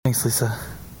Thanks, Lisa.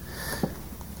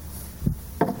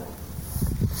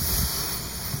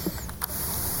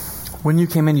 When you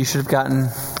came in, you should have gotten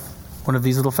one of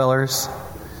these little fellers,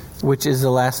 which is the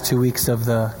last 2 weeks of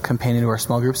the companion to our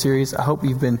small group series. I hope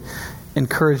you've been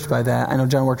encouraged by that. I know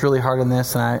John worked really hard on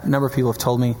this, and a number of people have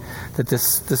told me that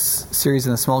this series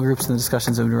in the small groups and the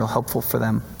discussions have been real helpful for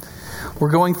them. We're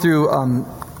going through 1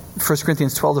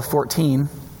 Corinthians 12 to 14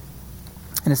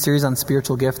 in a series on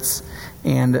spiritual gifts,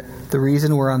 and the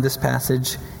reason we're on this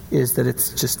passage is that it's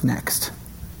just next.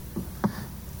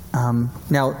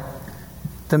 Now,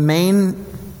 the main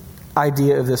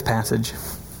idea of this passage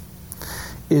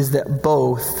is that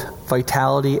both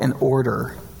vitality and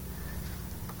order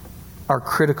are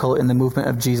critical in the movement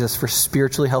of Jesus for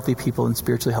spiritually healthy people and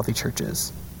spiritually healthy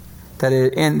churches.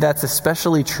 And that's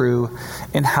especially true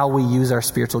in how we use our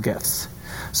spiritual gifts.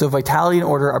 So vitality and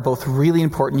order are both really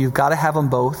important. You've got to have them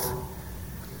both.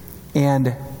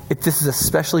 And this is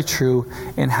especially true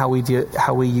in how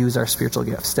we use our spiritual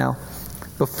gifts. Now,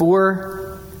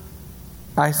 before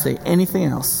I say anything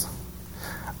else,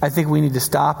 I think we need to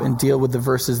stop and deal with the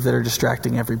verses that are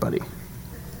distracting everybody.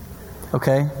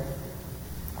 Okay?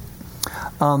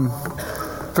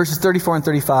 Verses 34 and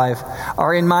 35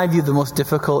 are, in my view, the most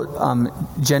difficult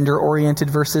gender-oriented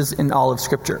verses in all of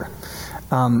Scripture.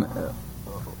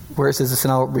 Where it says this,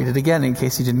 and I'll read it again in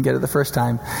case you didn't get it the first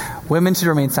time. Women should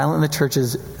remain silent in the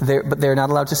churches, but they're not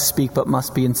allowed to speak, but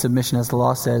must be in submission, as the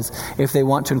law says. If they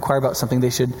want to inquire about something, they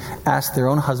should ask their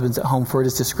own husbands at home, for it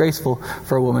is disgraceful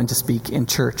for a woman to speak in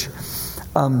church.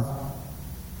 Now,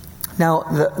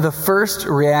 the first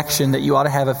reaction that you ought to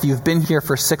have if you've been here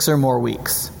for 6 or more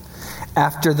weeks,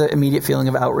 after the immediate feeling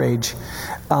of outrage,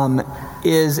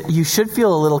 is you should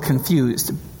feel a little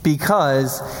confused.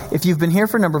 Because if you've been here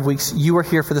for a number of weeks, you are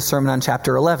here for the sermon on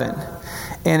chapter 11.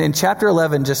 And in chapter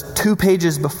 11, just 2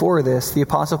 pages before this, the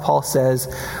Apostle Paul says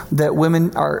that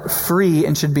women are free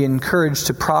and should be encouraged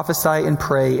to prophesy and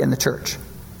pray in the church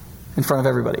in front of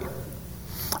everybody.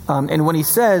 And when he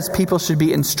says people should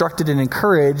be instructed and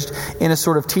encouraged in a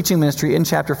sort of teaching ministry in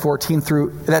chapter 14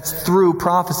 through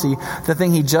prophecy, the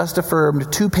thing he just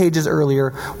affirmed 2 pages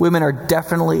earlier, women are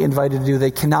definitely invited to do.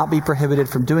 They cannot be prohibited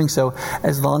from doing so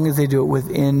as long as they do it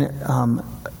within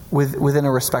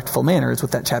a respectful manner, is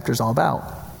what that chapter is all about.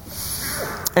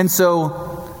 And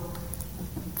so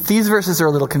these verses are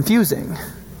a little confusing.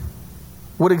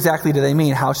 What exactly do they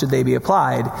mean? How should they be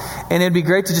applied? And it'd be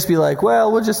great to just be like,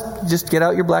 well, we'll just get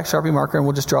out your black Sharpie marker and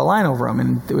we'll just draw a line over them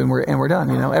and we're done.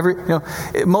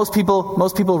 Most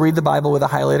people read the Bible with a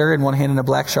highlighter in one hand and a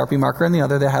black Sharpie marker in the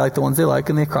other. They highlight the ones they like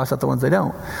and they cross out the ones they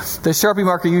don't. The Sharpie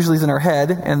marker usually is in our head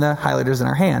and the highlighter's in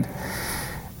our hand.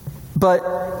 But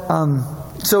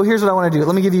so here's what I want to do. I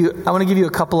want to give you a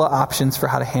couple of options for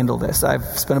how to handle this. I've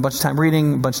spent a bunch of time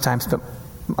reading, a bunch of time spent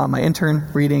on my intern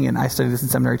reading, and I studied this in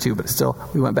seminary too, but still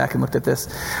we went back and looked at this.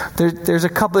 There's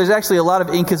actually a lot of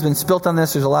ink has been spilt on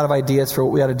this. There's a lot of ideas for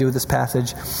what we ought to do with this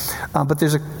passage. But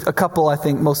there's a couple, I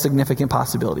think, most significant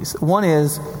possibilities. One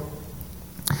is,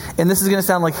 and this is going to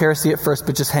sound like heresy at first,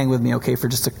 but just hang with me, okay, for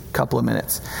just a couple of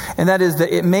minutes. And that is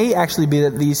that it may actually be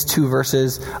that these 2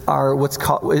 verses are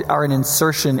are an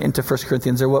insertion into 1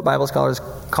 Corinthians, or what Bible scholars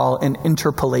call an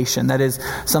interpolation. That is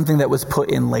something that was put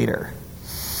in later.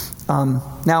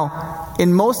 Now,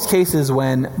 in most cases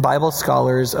when Bible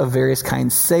scholars of various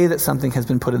kinds say that something has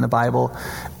been put in the Bible,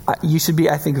 you should be,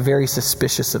 I think, very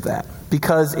suspicious of that.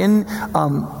 Because in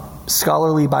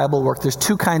scholarly Bible work, there's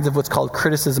 2 kinds of what's called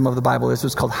criticism of the Bible. There's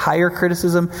what's called higher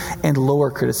criticism and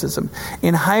lower criticism.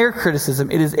 In higher criticism,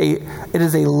 it is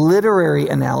a literary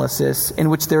analysis in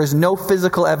which there is no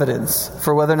physical evidence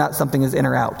for whether or not something is in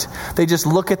or out. They just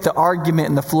look at the argument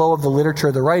and the flow of the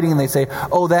literature, the writing, and they say,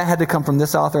 oh, that had to come from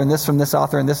this author and this from this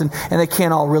author and this, and they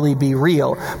can't all really be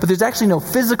real. But there's actually no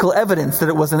physical evidence that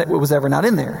it was ever not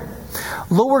in there.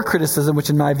 Lower criticism, which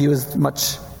in my view is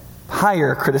much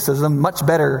higher criticism, much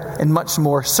better and much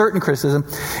more certain criticism,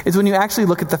 is when you actually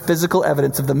look at the physical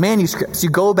evidence of the manuscripts. You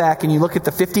go back and you look at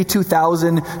the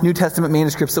 52,000 New Testament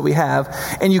manuscripts that we have,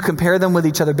 and you compare them with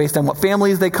each other based on what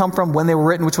families they come from, when they were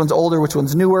written, which one's older, which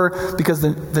one's newer, because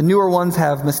the newer ones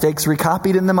have mistakes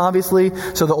recopied in them, obviously,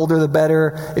 so the older the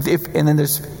better. And then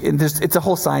there's it's a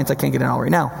whole science I can't get in all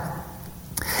right now.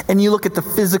 And you look at the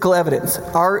physical evidence.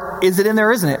 Is it in there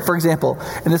or isn't it? For example,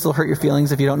 and this will hurt your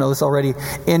feelings if you don't know this already,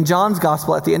 in John's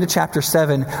Gospel, at the end of chapter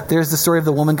 7, there's the story of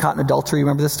the woman caught in adultery.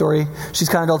 Remember this story? She's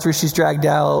caught in adultery. She's dragged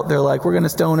out. They're like, we're going to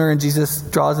stone her. And Jesus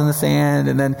draws in the sand.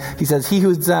 And then he says, he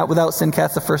who's without sin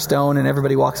casts the first stone. And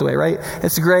everybody walks away, right?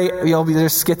 It's great.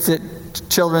 There's skits at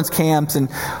children's camps and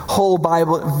whole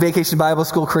vacation Bible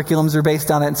school curriculums are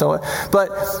based on it and so on. But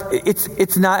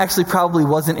it's not actually probably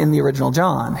wasn't in the original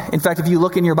John. In fact, if you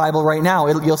look in your Bible right now,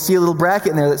 you'll see a little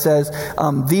bracket in there that says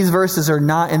these verses are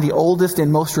not in the oldest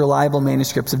and most reliable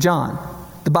manuscripts of John.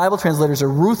 The Bible translators are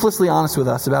ruthlessly honest with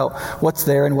us about what's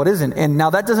there and what isn't. And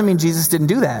now that doesn't mean Jesus didn't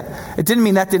do that. It didn't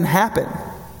mean that didn't happen,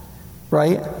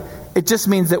 right? It just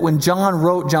means that when John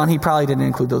wrote John, he probably didn't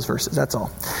include those verses. That's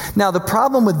all. Now, the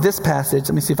problem with this passage,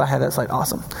 let me see if I have that slide.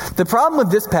 Awesome. The problem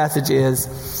with this passage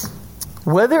is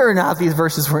whether or not these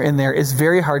verses were in there is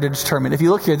very hard to determine. If you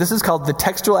look here, this is called the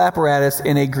textual apparatus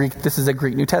in a Greek. This is a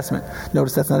Greek New Testament.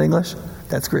 Notice that's not English.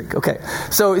 That's Greek. Okay.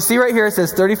 So see right here, it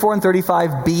says 34 and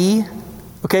 35b.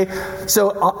 Okay,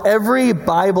 so every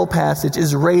Bible passage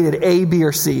is rated A, B,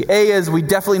 or C. A is, we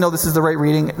definitely know this is the right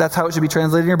reading. That's how it should be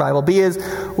translated in your Bible. B is,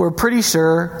 we're pretty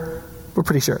sure.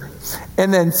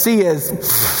 And then C is,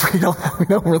 we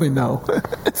don't really know.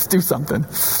 Let's do something.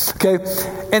 Okay,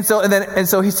 and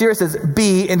so here it says,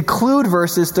 B, include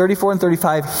verses 34 and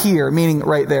 35 here, meaning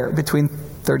right there, between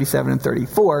 37 and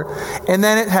 34. And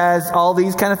then it has all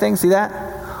these kind of things. See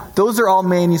that? Those are all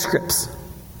manuscripts.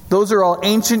 Those are all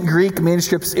ancient Greek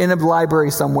manuscripts in a library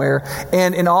somewhere.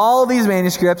 And in all these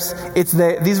manuscripts,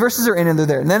 these verses are in and they're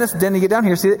there. And then you get down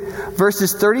here, see it?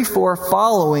 Verses 34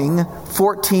 following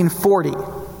 1440.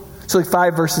 So like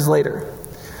 5 verses later.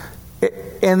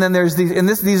 And then there's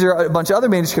these are a bunch of other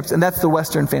manuscripts, and that's the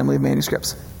Western family of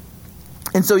manuscripts.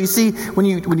 And so you see, when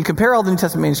you compare all the New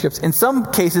Testament manuscripts, in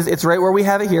some cases it's right where we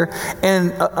have it here,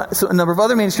 and so a number of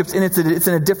other manuscripts, and it's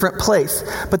in a different place.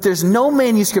 But there's no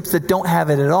manuscripts that don't have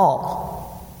it at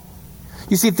all.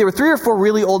 You see, if there were 3 or 4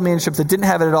 really old manuscripts that didn't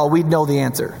have it at all, we'd know the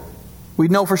answer.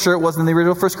 We'd know for sure it wasn't in the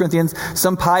original 1 Corinthians.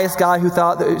 Some pious guy who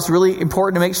thought that it was really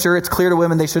important to make sure it's clear to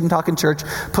women they shouldn't talk in church,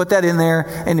 put that in there,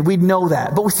 and we'd know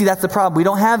that. But we see that's the problem. We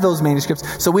don't have those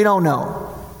manuscripts, so we don't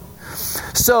know.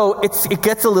 So it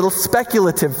gets a little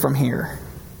speculative from here.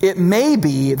 It may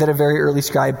be that a very early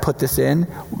scribe put this in,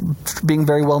 being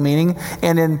very well-meaning,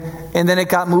 and then it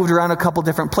got moved around a couple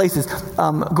different places.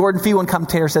 Gordon Fee, one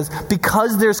commentator, says,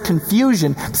 because there's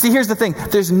confusion. See, here's the thing.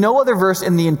 There's no other verse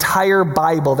in the entire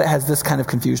Bible that has this kind of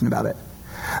confusion about it.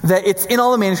 That it's in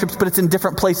all the manuscripts, but it's in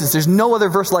different places. There's no other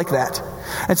verse like that.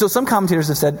 And so some commentators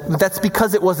have said that's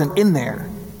because it wasn't in there.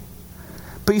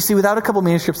 But you see, without a couple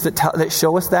manuscripts that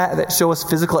show us that show us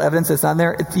physical evidence that's not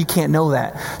there, you can't know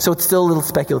that. So it's still a little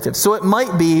speculative. So it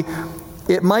might be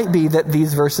that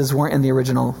these verses weren't in the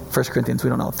original 1 Corinthians. We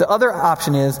don't know. The other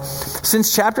option is,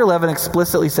 since chapter 11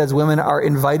 explicitly says women are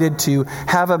invited to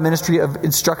have a ministry of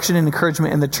instruction and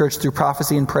encouragement in the church through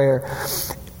prophecy and prayer,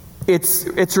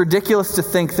 it's ridiculous to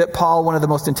think that Paul, one of the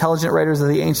most intelligent writers of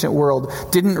the ancient world,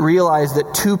 didn't realize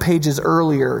that 2 pages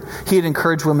earlier he had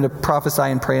encouraged women to prophesy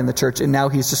and pray in the church, and now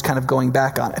he's just kind of going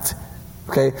back on it.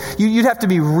 Okay, you'd have to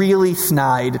be really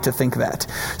snide to think that.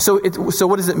 So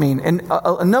what does it mean? And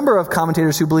a number of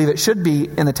commentators who believe it should be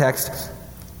in the text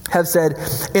have said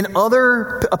in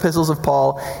other epistles of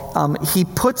Paul, he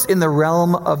puts in the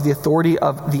realm of the authority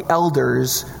of the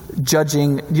elders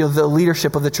judging, the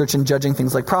leadership of the church and judging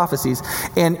things like prophecies.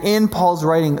 And in Paul's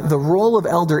writing, the role of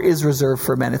elder is reserved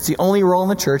for men. It's the only role in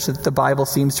the church that the Bible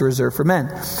seems to reserve for men.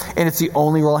 And it's the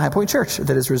only role in High Point Church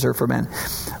that is reserved for men.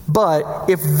 But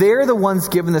if they're the ones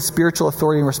given the spiritual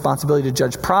authority and responsibility to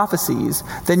judge prophecies,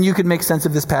 then you can make sense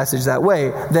of this passage that way.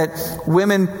 That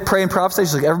women pray and prophesy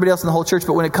just like everybody else in the whole church,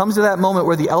 but when it comes to that moment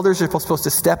where the elders are supposed to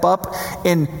step up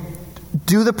and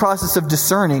do the process of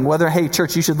discerning whether, hey,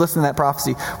 church, you should listen to that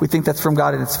prophecy. We think that's from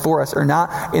God and it's for us or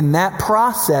not. In that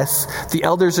process, the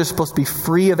elders are supposed to be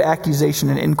free of accusation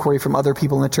and inquiry from other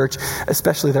people in the church,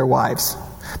 especially their wives.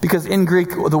 Because in Greek,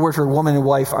 the word for woman and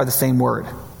wife are the same word.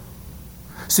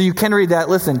 So you can read that.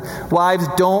 Listen, wives,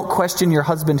 don't question your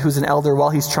husband who's an elder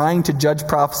while he's trying to judge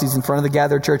prophecies in front of the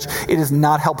gathered church. It is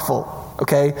not helpful.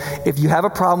 Okay? If you have a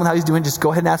problem with how he's doing, just go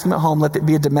ahead and ask him at home. Let it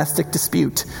be a domestic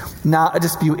dispute, not a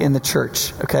dispute in the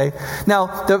church. Okay? Now,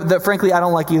 frankly, I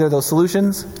don't like either of those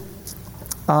solutions.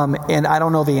 And I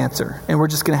don't know the answer. And we're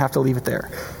just going to have to leave it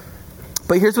there.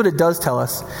 But here's what it does tell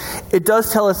us. It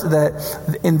does tell us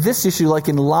that in this issue, like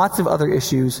in lots of other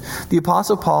issues, the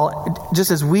Apostle Paul,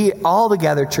 just as we, all the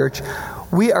gathered church,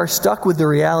 we are stuck with the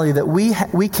reality that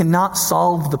we cannot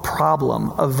solve the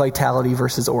problem of vitality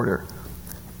versus order.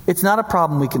 It's not a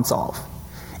problem we can solve.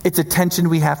 It's a tension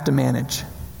we have to manage.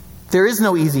 There is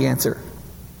no easy answer.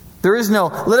 There is no,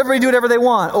 let everybody do whatever they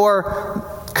want, or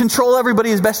control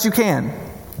everybody as best you can.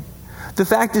 The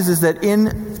fact is that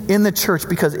in the church,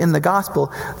 because in the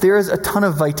gospel, there is a ton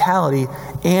of vitality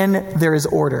and there is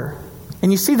order.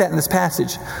 And you see that in this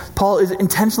passage. Paul is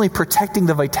intentionally protecting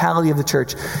the vitality of the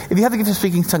church. If you have the gift of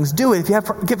speaking tongues, do it. If you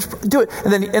have gift, do it.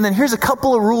 And then here's a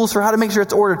couple of rules for how to make sure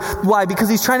it's ordered. Why? Because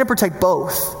he's trying to protect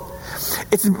both.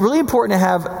 It's really important to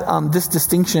have this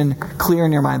distinction clear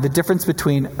in your mind, the difference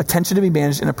between attention to be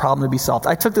managed and a problem to be solved.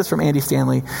 I took this from Andy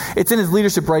Stanley. It's in his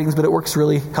leadership writings, but it works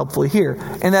really helpfully here.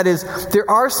 And that is, there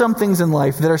are some things in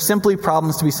life that are simply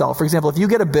problems to be solved. For example, if you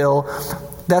get a bill,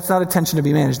 that's not attention to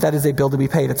be managed. That is a bill to be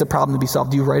paid. It's a problem to be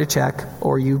solved. You write a check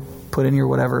or you put in your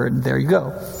whatever and there you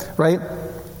go, right?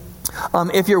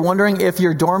 If you're wondering if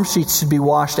your dorm sheets should be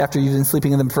washed after you've been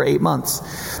sleeping in them for 8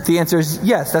 months, the answer is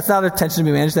yes. That's not attention to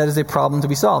be managed. That is a problem to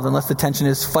be solved, unless the tension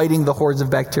is fighting the hordes of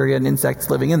bacteria and insects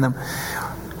living in them.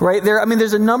 Right?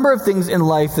 There's a number of things in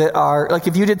life that are, like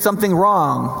if you did something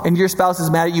wrong and your spouse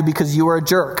is mad at you because you were a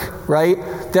jerk, right?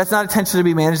 That's not attention to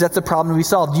be managed. That's a problem to be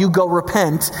solved. You go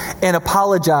repent and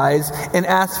apologize and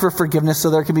ask for forgiveness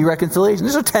so there can be reconciliation.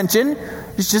 There's no tension.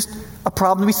 It's just a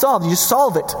problem to be solved. You just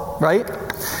solve it, right?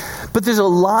 But there's a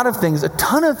lot of things, a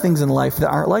ton of things in life that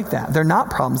aren't like that. They're not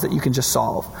problems that you can just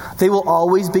solve. They will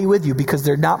always be with you because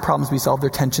they're not problems to be solved. They're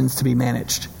tensions to be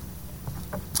managed.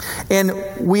 And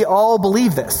we all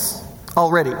believe this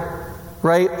already,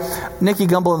 right? Nicky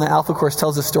Gumbel in the Alpha Course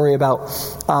tells a story about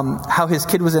how his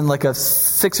kid was in like a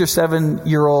 6 or 7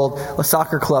 year old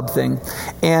soccer club thing,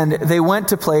 and they went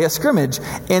to play a scrimmage.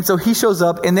 And so he shows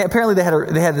up, and apparently they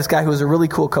had this guy who was a really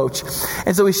cool coach.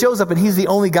 And so he shows up, and he's the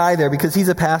only guy there because he's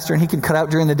a pastor and he can cut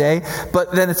out during the day.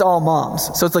 But then it's all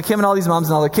moms, so it's like him and all these moms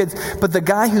and all their kids. But the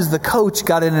guy who's the coach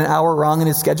got in an hour wrong in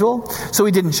his schedule, so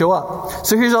he didn't show up.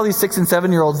 So here's all these 6 and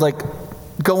 7 year olds like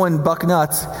going buck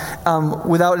nuts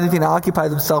without anything to occupy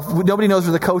themselves. Nobody knows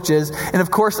where the coach is. And of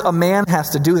course, a man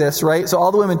has to do this, right? So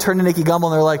all the women turn to Nicky Gumbel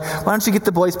and they're like, why don't you get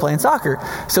the boys playing soccer?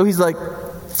 So he's like,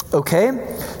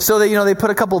 okay. So they put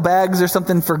a couple bags or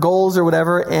something for goals or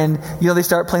whatever, and they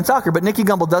start playing soccer. But Nicky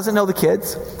Gumbel doesn't know the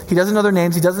kids. He doesn't know their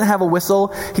names. He doesn't have a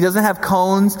whistle. He doesn't have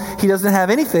cones. He doesn't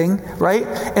have anything, right?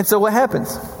 And so what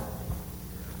happens?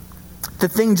 The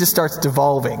thing just starts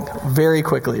devolving very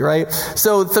quickly, right?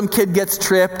 So some kid gets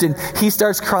tripped and he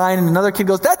starts crying, and another kid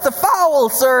goes, "That's a foul,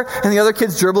 sir!" And the other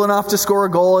kid's dribbling off to score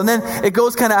a goal, and then it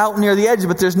goes kind of out near the edge,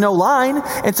 but there's no line.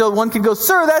 And so one kid goes,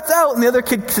 "Sir, that's out!" And the other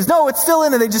kid says, "No, it's still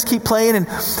in," and they just keep playing, and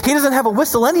he doesn't have a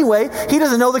whistle anyway. He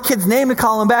doesn't know the kid's name to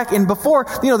call him back. And before,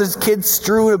 there's kids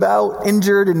strewn about,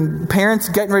 injured, and parents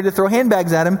getting ready to throw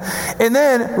handbags at him. And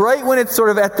then, right when it's sort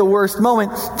of at the worst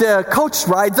moment, the coach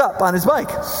rides up on his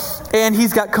bike. And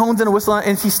he's got cones and a whistle on,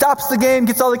 and he stops the game,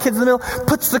 gets all the kids in the middle,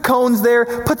 puts the cones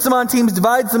there, puts them on teams,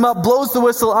 divides them up, blows the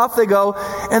whistle, off they go,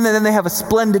 and then they have a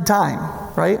splendid time,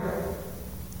 right?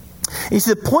 You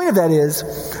see, the point of that is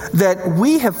that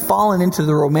we have fallen into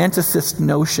the romanticist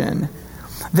notion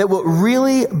that what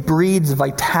really breeds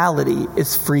vitality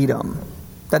is freedom.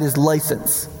 That is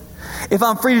license. If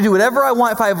I'm free to do whatever I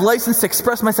want, if I have license to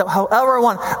express myself however I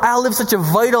want, I'll live such a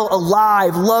vital,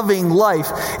 alive, loving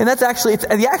life. And that's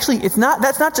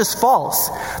that's not just false.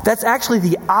 That's actually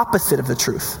the opposite of the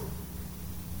truth.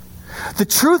 The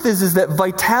truth is that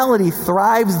vitality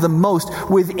thrives the most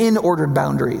within ordered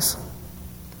boundaries.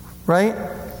 Right?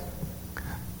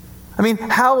 I mean,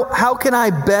 how can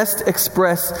I best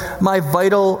express my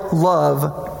vital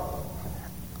love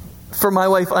for my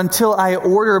wife until I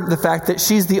order the fact that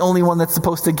she's the only one that's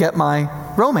supposed to get my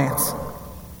romance?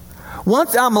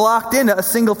 Once I'm locked into a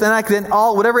single thing, then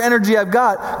whatever energy I've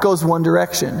got goes one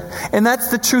direction. And that's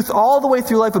the truth all the way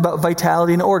through life about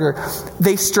vitality and order.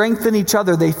 They strengthen each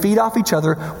other. They feed off each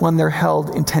other when they're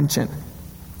held in tension.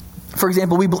 For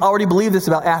example, we already believe this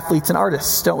about athletes and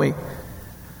artists, don't we?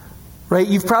 Right?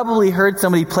 You've probably heard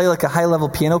somebody play like a high-level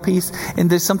piano piece, and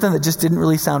there's something that just didn't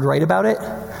really sound right about it.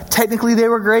 Technically, they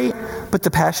were great, but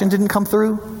the passion didn't come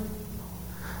through.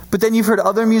 But then you've heard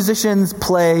other musicians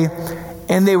play,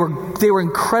 and they were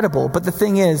incredible. But the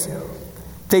thing is,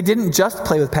 they didn't just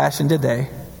play with passion, did they?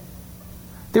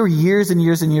 There were years and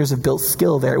years and years of built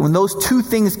skill there. When those two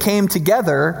things came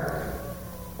together,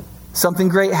 something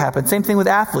great happened. Same thing with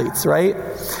athletes, right?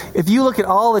 If you look at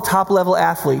all the top-level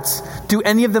athletes, do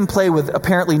any of them play with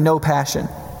apparently no passion?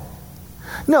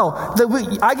 No.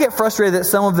 I get frustrated that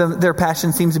some of them, their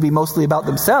passion seems to be mostly about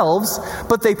themselves,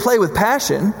 but they play with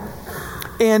passion.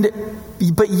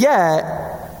 But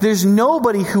yet, there's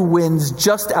nobody who wins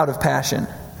just out of passion.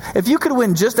 If you could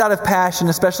win just out of passion,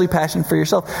 especially passion for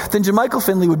yourself, then JaMychal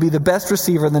Finley would be the best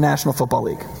receiver in the National Football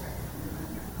League.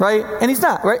 Right? And he's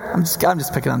not, right? I'm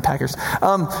just picking on Packers.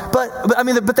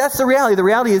 But that's the reality. The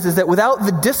reality is that without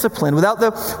the discipline, without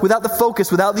the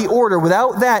focus, without the order,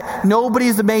 without that,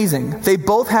 nobody's amazing. They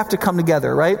both have to come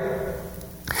together, right?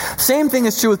 Same thing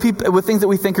is true with things that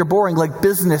we think are boring, like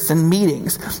business and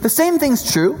meetings. The same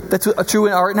thing's true. That's true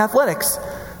in art and athletics.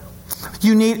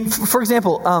 You need, for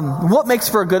example, what makes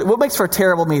for a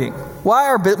terrible meeting? Why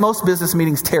are most business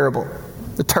meetings terrible?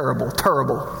 They're terrible.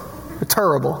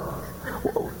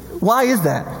 Why is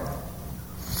that?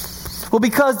 Well,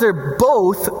 because they're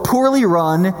both poorly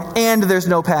run and there's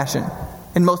no passion.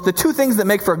 And the two things that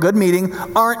make for a good meeting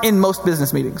aren't in most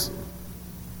business meetings.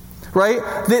 Right?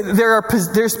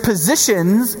 There's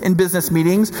positions in business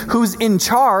meetings who's in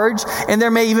charge, and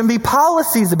there may even be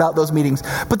policies about those meetings.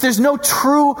 But there's no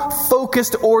true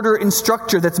focused order and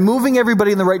structure that's moving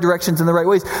everybody in the right directions in the right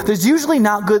ways. There's usually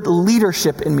not good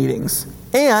leadership in meetings.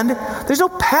 And there's no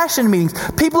passion in meetings.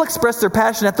 People express their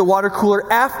passion at the water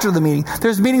cooler after the meeting.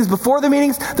 There's meetings before the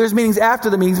meetings, there's meetings after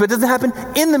the meetings, but it doesn't happen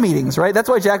in the meetings, right? That's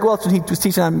why Jack Welch, when he was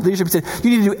teaching on leadership, he said,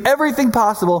 you need to do everything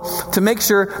possible to make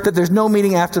sure that there's no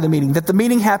meeting after the meeting, that the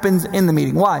meeting happens in the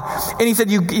meeting. Why? And he said,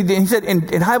 and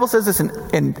Hybel says this, and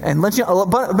a bunch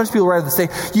of people write this, say,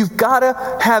 you've got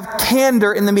to have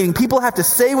candor in the meeting. People have to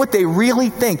say what they really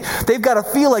think. They've got to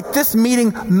feel like this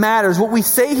meeting matters. What we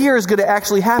say here is going to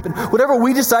actually happen. Whatever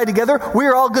we decide together,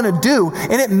 we're all going to do.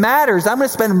 And it matters. I'm going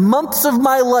to spend months of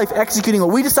my life executing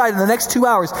what we decide in the next 2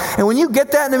 hours. And when you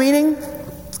get that in a meeting,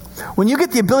 when you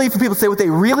get the ability for people to say what they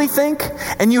really think,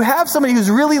 and you have somebody who's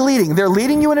really leading, they're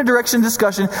leading you in a direction of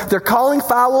discussion, they're calling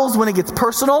fouls when it gets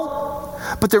personal,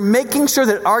 but they're making sure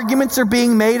that arguments are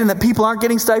being made and that people aren't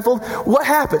getting stifled, what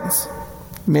happens?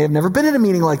 You may have never been in a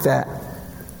meeting like that.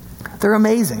 They're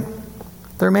amazing.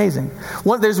 They're amazing.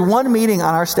 There's one meeting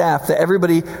on our staff that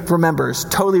everybody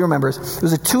totally remembers. It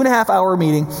was a 2.5-hour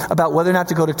meeting about whether or not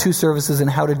to go to 2 services and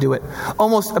how to do it.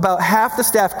 Almost about half the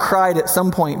staff cried at some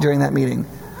point during that meeting.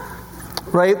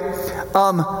 Right?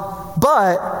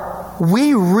 But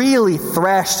we really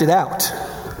thrashed it out.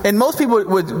 And almost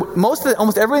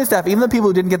everybody in the staff, even the people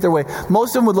who didn't get their way,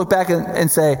 most of them would look back and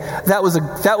say, that was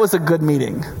a good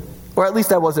meeting. Or at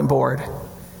least I wasn't bored.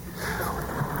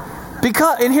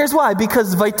 And here's why.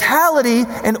 Because vitality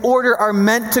and order are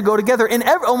meant to go together in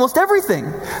almost everything.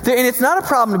 And it's not a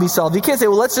problem to be solved. You can't say,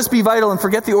 well, let's just be vital and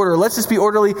forget the order. Let's just be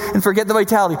orderly and forget the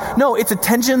vitality. No, it's a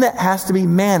tension that has to be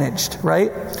managed,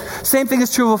 right? Same thing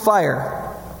is true of a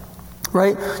fire,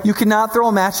 right? You cannot throw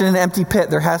a match in an empty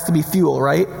pit. There has to be fuel,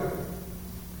 right?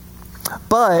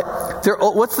 But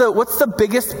what's the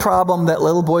biggest problem that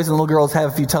little boys and little girls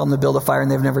have if you tell them to build a fire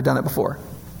and they've never done it before?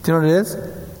 Do you know what it is?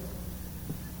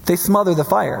 They smother the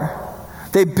fire.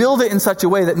 They build it in such a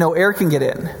way that no air can get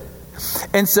in.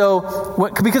 And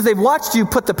so, because they've watched you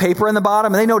put the paper in the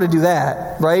bottom, and they know to do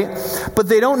that, right? But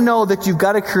they don't know that you've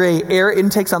got to create air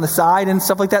intakes on the side and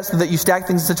stuff like that so that you stack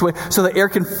things in such a way so that air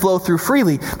can flow through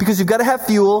freely. Because you've got to have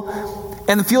fuel,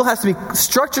 and the fuel has to be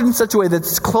structured in such a way that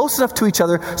it's close enough to each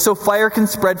other so fire can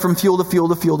spread from fuel to fuel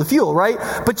to fuel to fuel, right?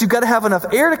 But you've got to have enough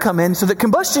air to come in so that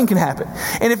combustion can happen.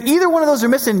 And if either one of those are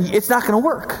missing, it's not going to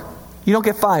work. You don't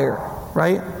get fire,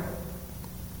 right?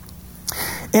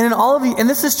 And in all of and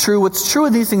this is true, what's true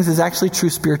in these things is actually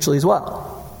true spiritually as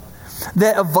well.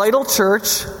 That a vital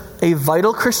church, a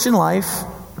vital Christian life,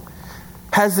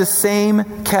 has the same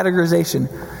categorization.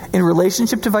 In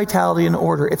relationship to vitality and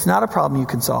order, it's not a problem you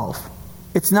can solve.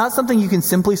 It's not something you can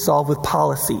simply solve with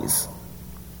policies.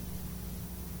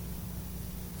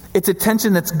 It's a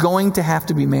tension that's going to have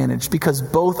to be managed because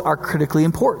both are critically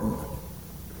important.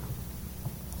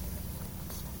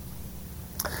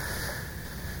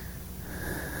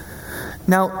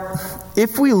 Now,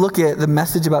 if we look at the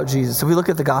message about Jesus, if we look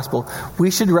at the gospel,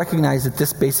 we should recognize that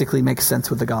this basically makes sense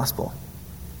with the gospel.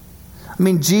 I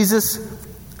mean, Jesus,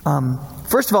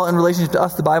 first of all, in relationship to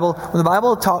us, when the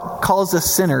Bible calls us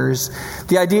sinners,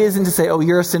 the idea isn't to say, oh,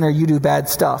 you're a sinner, you do bad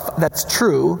stuff. That's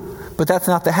true, but that's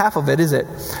not the half of it, is it?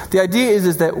 The idea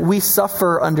is that we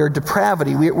suffer under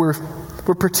depravity. We're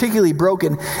particularly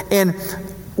broken. And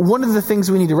one of the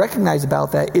things we need to recognize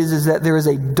about that is that there is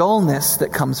a dullness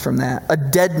that comes from that, a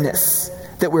deadness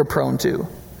that we're prone to.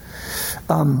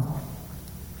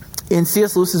 In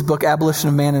C.S. Lewis's book, Abolition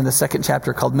of Man, in the 2nd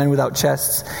chapter called Men Without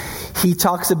Chests, he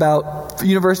talks about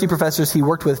university professors he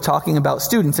worked with talking about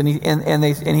students, and he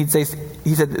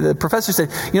said the professor said,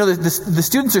 the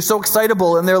students are so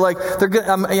excitable, and they're like,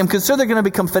 I'm concerned they're going to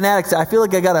become fanatics. I feel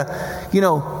like I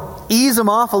gotta, ease them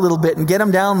off a little bit and get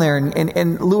them down there.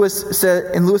 And Lewis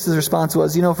said, and Lewis's response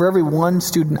was, for every one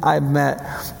student I've met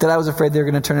that I was afraid they were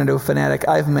going to turn into a fanatic,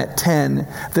 I've met 10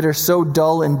 that are so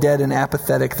dull and dead and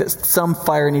apathetic that some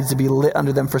fire needs to be lit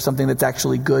under them for something that's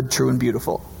actually good, true, and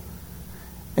beautiful.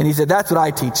 And he said, that's what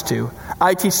I teach to.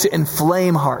 I teach to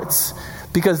inflame hearts.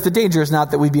 Because the danger is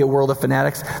not that we'd be a world of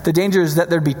fanatics. The danger is that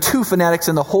there'd be two fanatics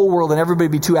in the whole world and everybody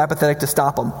would be too apathetic to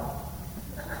stop them.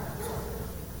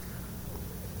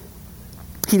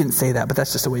 He didn't say that, but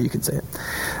that's just the way you can say it.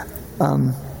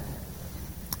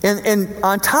 And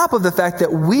on top of the fact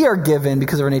that we are given,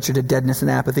 because of our nature, to deadness and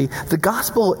apathy, the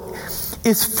gospel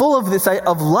is full of this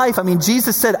of life. I mean,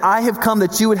 Jesus said, I have come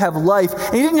that you would have life.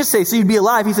 And he didn't just say, so you'd be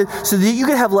alive. He said, so that you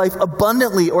could have life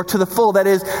abundantly or to the full. That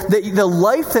is, that the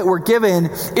life that we're given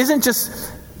isn't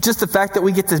just the fact that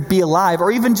we get to be alive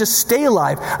or even just stay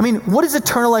alive. I mean, what is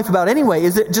eternal life about anyway?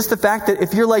 Is it just the fact that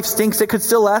if your life stinks, it could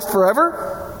still last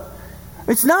forever?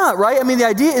 It's not, right? I mean, the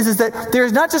idea is that there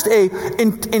is not just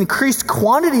an increased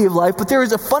quantity of life, but there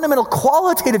is a fundamental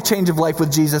qualitative change of life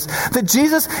with Jesus. That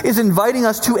Jesus is inviting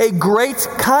us to a great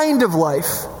kind of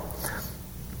life.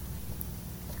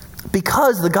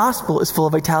 Because the gospel is full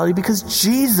of vitality, because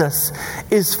Jesus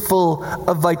is full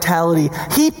of vitality.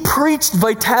 He preached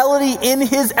vitality in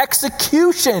his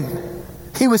execution.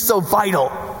 He was so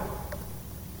vital.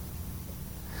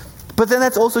 But then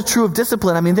that's also true of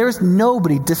discipline. I mean, there is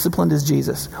nobody disciplined as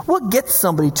Jesus. What gets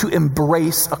somebody to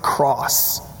embrace a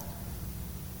cross?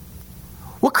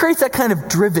 What creates that kind of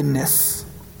drivenness?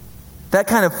 That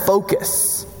kind of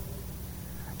focus?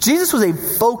 Jesus was a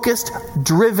focused,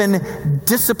 driven,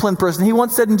 disciplined person. He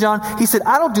once said in John, he said,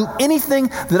 I don't do anything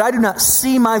that I do not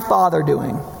see my Father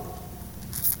doing.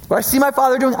 What I see my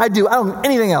Father doing, I do. I don't do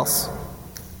anything else.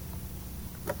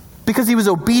 Because he was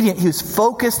obedient, he was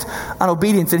focused on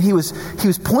obedience, and he was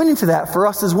pointing to that for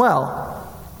us as well.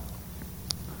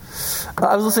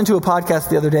 I was listening to a podcast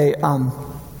the other day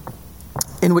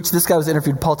in which this guy was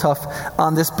interviewed, Paul Tough,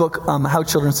 on this book, How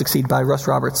Children Succeed by Russ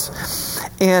Roberts.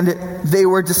 And they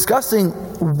were discussing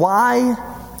why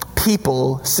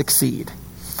people succeed.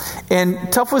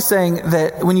 And Tough was saying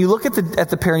that when you look at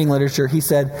the parenting literature, he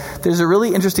said, there's a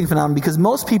really interesting phenomenon because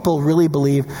most people really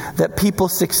believe that people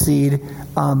succeed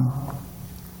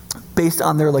based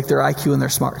on their IQ and their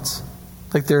smarts,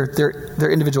 like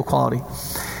their individual quality.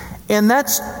 And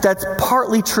that's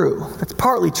partly true. That's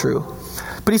partly true.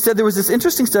 But he said there was this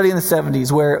interesting study in the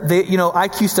 70s where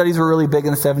IQ studies were really big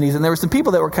in the 70s, and there were some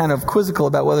people that were kind of quizzical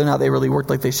about whether or not they really worked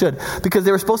like they should, because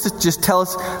they were supposed to just tell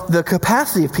us the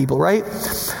capacity of people, right?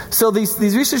 So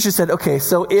these researchers said, okay,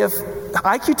 so if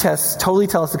IQ tests totally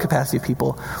tell us the capacity of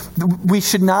people, we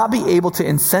should not be able to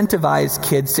incentivize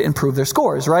kids to improve their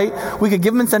scores, right? We could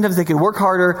give them incentives, they could work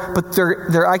harder, but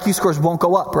their IQ scores won't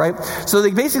go up, right? So they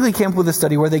basically came up with a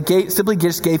study where they simply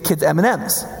just gave kids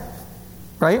M&Ms,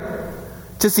 right?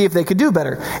 To see if they could do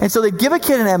better. And so they'd give a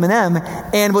kid an M&M,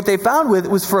 and what they found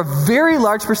was for a very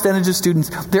large percentage of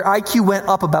students, their IQ went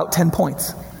up about 10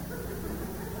 points.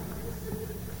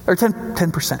 Or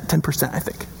 10%, I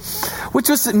think. Which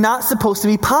was not supposed to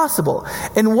be possible.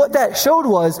 And what that showed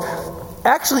was,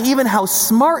 actually even how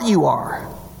smart you are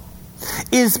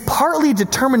is partly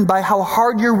determined by how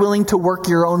hard you're willing to work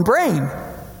your own brain.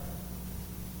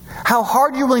 How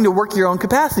hard you're willing to work your own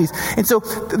capacities. And so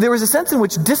there was a sense in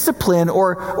which discipline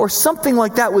or something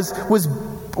like that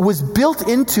was built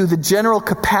into the general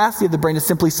capacity of the brain to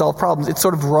simply solve problems. It's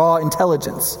sort of raw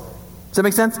intelligence. Does that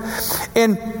make sense?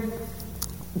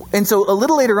 And so a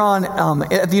little later on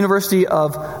at the University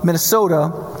of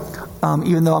Minnesota,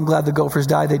 even though I'm glad the Gophers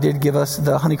died, they did give us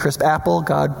the Honeycrisp apple.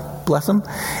 God bless them.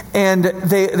 And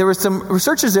there were some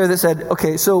researchers there that said,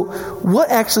 okay, so what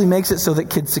actually makes it so that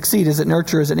kids succeed? Is it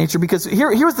nurture? Is it nature? Because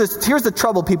here's the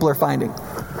trouble people are finding.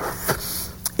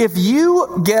 If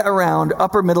you get around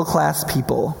upper middle class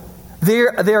people,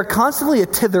 they are constantly a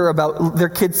tither about their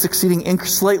kids succeeding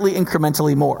slightly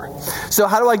incrementally more. So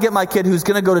how do I get my kid who's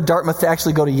going to go to Dartmouth to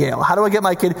actually go to Yale? How do I get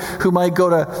my kid who might go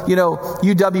to,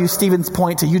 UW Stevens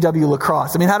Point to UW La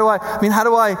Crosse? Whatever.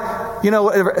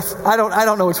 I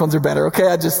don't know which ones are better,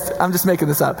 okay? I'm just making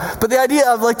this up. But the idea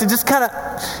of to just kind of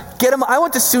get them, I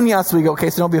went to SUNY last week, okay,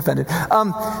 so don't be offended.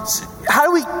 How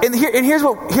do we,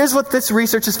 here's what this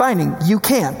research is finding. You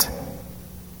can't.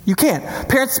 You can't.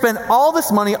 Parents spend all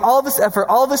this money, all this effort,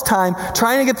 all this time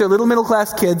trying to get their little middle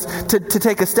class kids to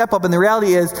take a step up, and the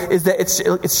reality is that it's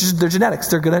just their genetics.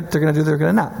 They're gonna do, they're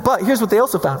gonna not. But here's what they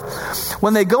also found: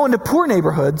 when they go into poor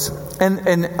neighborhoods,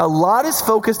 and a lot is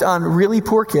focused on really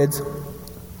poor kids, in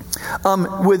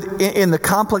the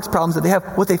complex problems that they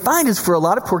have. What they find is for a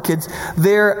lot of poor kids,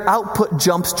 their output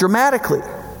jumps dramatically.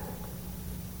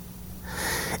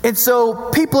 And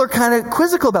so people are kind of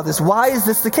quizzical about this. Why is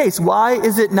this the case? Why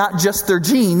is it not just their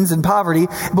genes and poverty,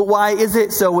 but why is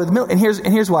it so with milk? And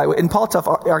here's why. And Paul Tough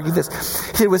argued this.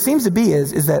 He said what seems to be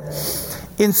is that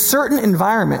in certain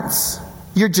environments,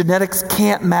 your genetics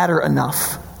can't matter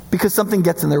enough because something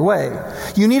gets in their way.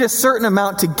 You need a certain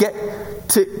amount to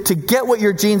to get what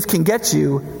your genes can get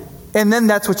you, and then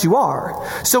that's what you are.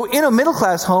 So in a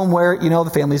middle-class home where,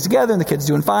 the family's together and the kid's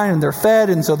doing fine and they're fed,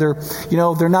 and so they're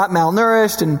not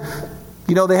malnourished, and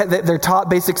they're taught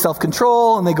basic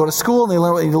self-control, and they go to school and they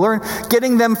learn what they need to learn.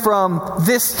 Getting them from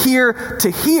this here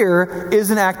to here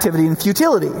is an activity in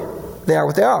futility. They are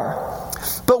what they are.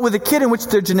 But with a kid in which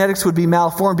their genetics would be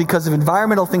malformed because of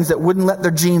environmental things that wouldn't let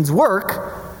their genes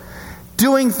work,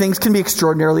 doing things can be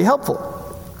extraordinarily helpful.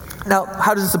 Now,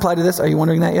 how does this apply to this? Are you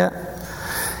wondering that yet?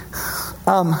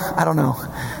 I don't know.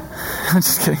 I'm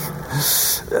just kidding.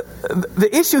 The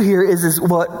issue here is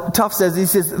what Tuff says. He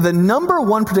says the number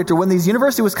one predictor, when these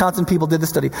University of Wisconsin people did the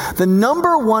study, the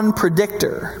number one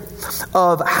predictor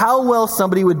of how well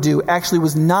somebody would do actually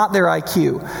was not their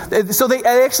IQ. So they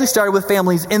actually started with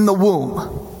families in the womb.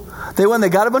 They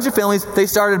got a bunch of families. They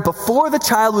started before the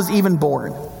child was even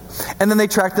born. And then they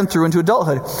tracked them through into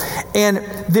adulthood. And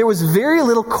there was very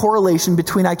little correlation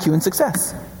between IQ and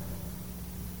success.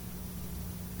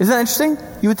 Isn't that interesting?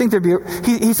 You would think there'd be...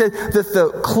 He said that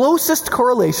the closest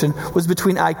correlation was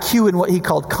between IQ and what he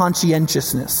called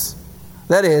conscientiousness.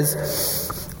 That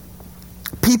is,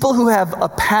 people who have a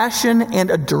passion and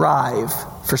a drive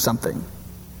for something.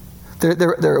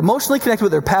 They're emotionally connected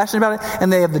with it, they're passionate about it,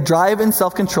 and they have the drive and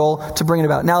self-control to bring it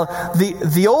about. Now,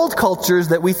 the old cultures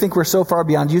that we think we're so far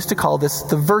beyond used to call this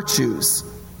the virtues.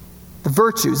 The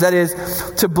virtues, that is,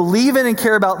 to believe in and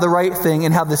care about the right thing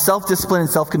and have the self-discipline and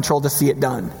self-control to see it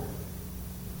done.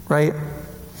 Right?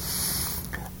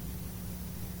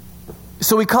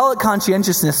 So we call it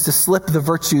conscientiousness to slip the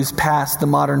virtues past the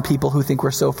modern people who think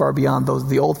we're so far beyond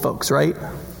the old folks, right?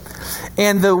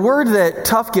 And the word that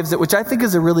Tuff gives it, which I think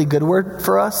is a really good word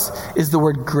for us, is the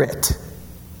word grit.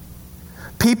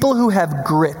 People who have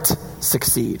grit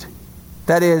succeed.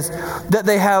 That is, that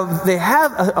they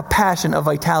have a passion, a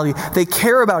vitality. They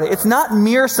care about it. It's not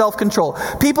mere self-control.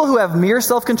 People who have mere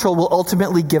self-control will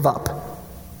ultimately give up.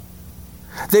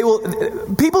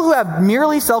 People who have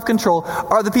merely self-control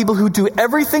are the people who do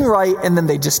everything right and then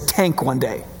they just tank one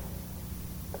day.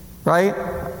 Right?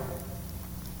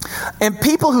 And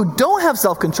people who don't have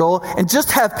self-control and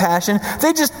just have passion,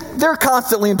 they're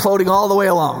constantly imploding all the way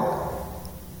along.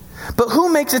 But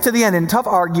who makes it to the end? And Tuff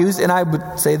argues, and I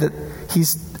would say that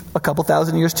he's a couple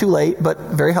thousand years too late, but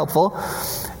very helpful,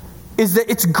 is that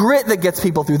it's grit that gets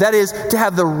people through. That is, to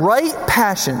have the right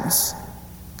passions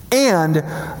and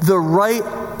the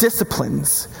right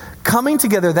disciplines coming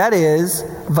together. That is,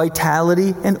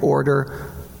 vitality and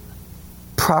order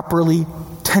properly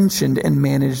tensioned and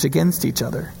managed against each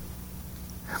other.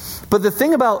 But the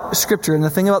thing about Scripture and the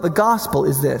thing about the gospel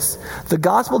is this. The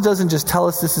gospel doesn't just tell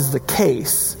us this is the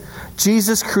case.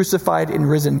 Jesus crucified and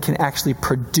risen can actually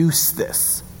produce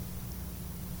this.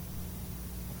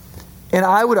 And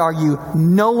I would argue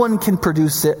no one can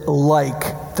produce it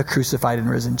like the crucified and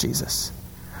risen Jesus.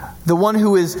 The one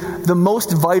who is the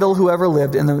most vital who ever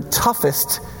lived and the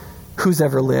toughest who's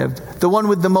ever lived. The one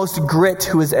with the most grit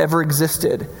who has ever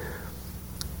existed.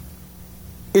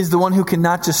 Is the one who can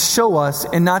not just show us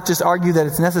and not just argue that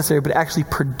it's necessary, but actually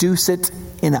produce it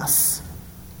in us.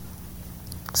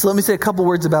 So let me say a couple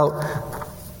words about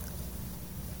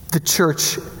the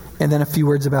church and then a few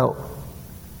words about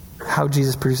how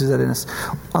Jesus produces that in us.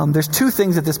 There's two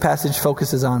things that this passage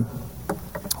focuses on.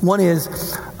 One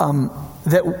is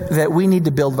that we need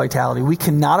to build vitality. We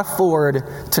cannot afford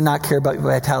to not care about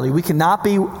vitality. We cannot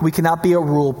be a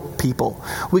rule people.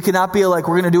 We cannot be like,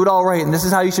 we're going to do it all right, and this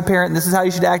is how you should parent, and this is how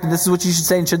you should act, and this is what you should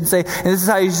say and shouldn't say, and this is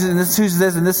how you should, and this is who's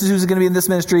this, and this is who's going to be in this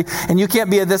ministry, and you can't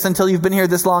be a this until you've been here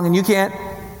this long, and you can't.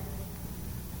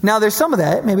 Now there's some of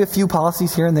that, maybe a few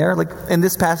policies here and there. Like in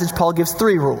this passage, Paul gives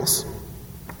 3 rules,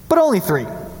 but only 3,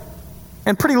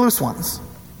 and pretty loose ones,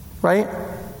 right?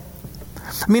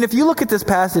 I mean, if you look at this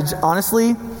passage,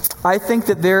 honestly, I think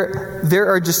that there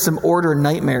are just some order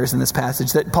nightmares in this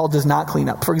passage that Paul does not clean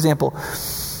up. For example,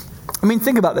 I mean,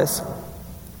 think about this.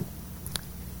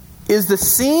 Is the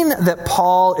scene that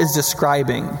Paul is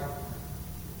describing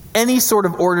any sort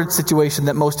of ordered situation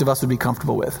that most of us would be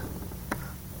comfortable with?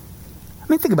 I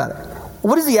mean, think about it.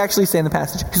 What does he actually say in the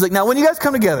passage? He's like, now when you guys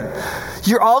come together,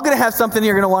 you're all going to have something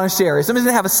you're going to want to share. Somebody's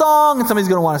going to have a song, and somebody's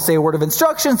going to want to say a word of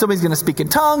instruction, somebody's going to speak in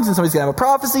tongues, and somebody's going to have a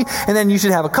prophecy, and then you should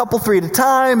have a couple, 3 at a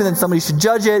time, and then somebody should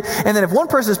judge it. And then if one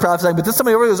person is prophesying, but then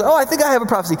somebody over goes, oh, I think I have a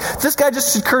prophecy. This guy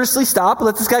just should courteously stop,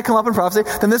 let this guy come up and prophesy,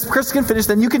 then this person can finish,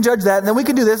 then you can judge that, and then we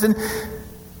can do this. And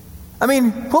I mean,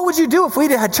 what would you do if we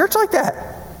had church like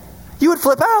that? You would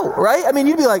flip out, right? I mean,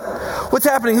 you'd be like, what's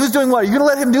happening? Who's doing what? Are you going to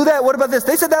let him do that? What about this?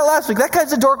 They said that last week. That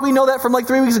guy's a dork. We know that from like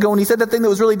 3 weeks ago when he said that thing that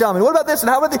was really dumb. And what about this? And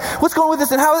how about what's going on with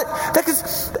this? And how that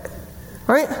is,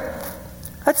 right?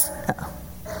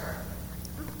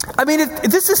 I mean,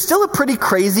 this is still a pretty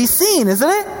crazy scene, isn't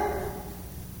it?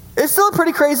 It's still a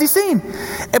pretty crazy scene.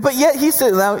 But yet he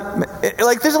said,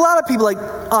 like, there's a lot of people, like,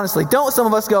 honestly, don't some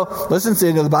of us go, listen,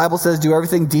 the Bible says do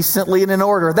everything decently and in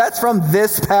order. That's from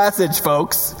this passage,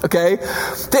 folks, okay?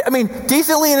 I mean,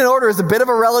 decently and in order is a bit of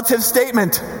a relative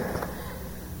statement.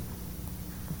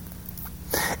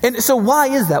 And so why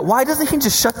is that? Why doesn't he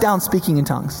just shut down speaking in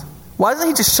tongues? Why doesn't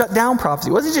he just shut down prophecy?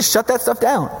 Why doesn't he just shut that stuff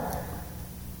down?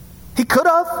 He could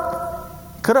have.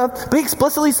 But he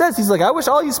explicitly says, he's like, I wish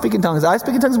all you speak in tongues. I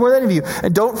speak in tongues more than any of you.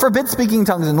 And don't forbid speaking in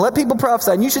tongues. And let people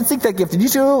prophesy. And you should seek that gift. And you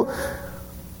should...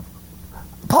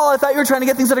 Paul, I thought you were trying to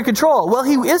get things under control. Well,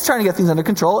 he is trying to get things under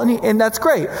control. And that's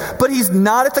great. But he's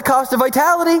not at the cost of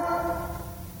vitality.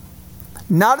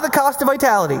 Not at the cost of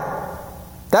vitality.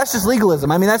 That's just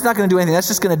legalism. I mean, that's not going to do anything. That's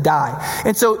just going to die.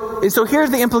 And so here's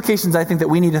the implications I think that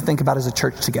we need to think about as a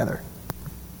church together.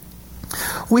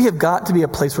 We have got to be a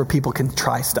place where people can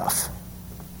try stuff.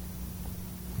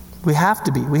 We have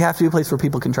to be. We have to be a place where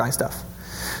people can try stuff.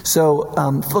 So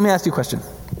let me ask you a question.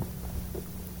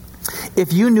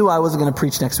 If you knew I wasn't going to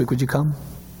preach next week, would you come?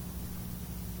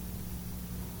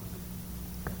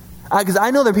 Because I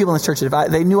know there are people in this church that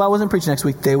if they knew I wasn't preaching next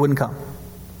week, they wouldn't come.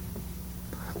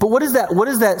 But what does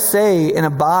that say in a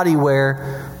body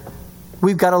where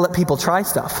we've got to let people try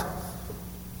stuff?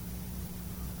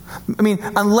 I mean,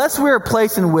 unless we're a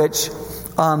place in which...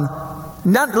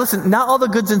 Not all the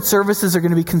goods and services are going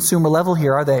to be consumer level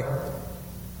here, are they?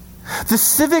 The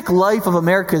civic life of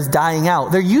America is dying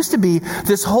out. There used to be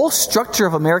this whole structure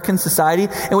of American society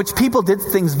in which people did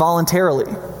things voluntarily.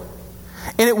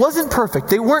 And it wasn't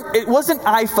perfect. It wasn't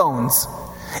iPhones.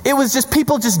 It was just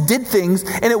people just did things,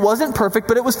 and it wasn't perfect,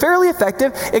 but it was fairly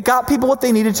effective. It got people what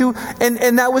they needed to,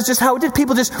 and that was just how it did.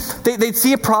 People just, they'd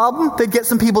see a problem, they'd get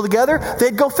some people together,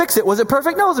 they'd go fix it. Was it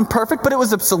perfect? No, it wasn't perfect, but it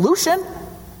was a solution.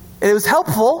 It was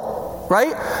helpful,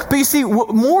 right? But you see,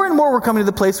 more and more we're coming to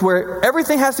the place where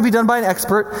everything has to be done by an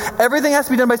expert, everything has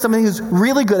to be done by somebody who's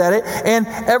really good at it, and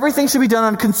everything should be done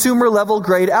on consumer level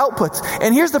grade outputs.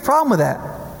 And here's the problem with that.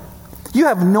 You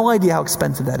have no idea how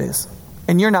expensive that is,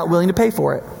 and you're not willing to pay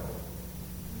for it.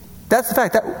 That's the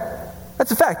fact.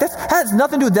 That's a fact. That has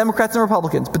nothing to do with Democrats and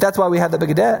Republicans, but that's why we have that big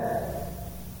a debt.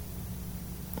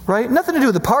 Right? Nothing to do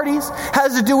with the parties.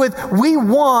 Has to do with we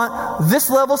want this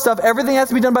level stuff. Everything has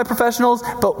to be done by professionals,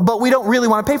 but we don't really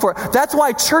want to pay for it. That's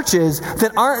why churches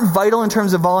that aren't vital in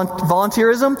terms of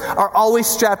volunteerism are always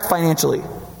strapped financially.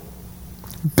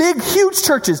 Big, huge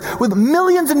churches with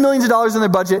millions and millions of dollars in their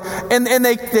budget, and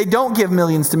they don't give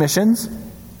millions to missions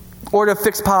or to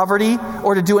fix poverty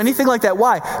or to do anything like that.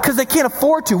 Why? Because they can't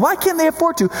afford to. Why can't they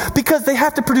afford to? Because they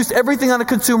have to produce everything on a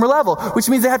consumer level, which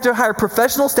means they have to hire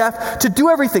professional staff to do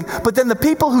everything. But then the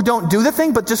people who don't do the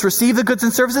thing but just receive the goods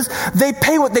and services, they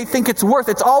pay what they think it's worth.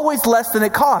 It's always less than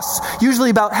it costs, usually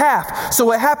about half. So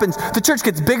what happens? The church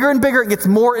gets bigger and bigger and gets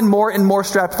more and more and more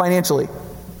strapped financially.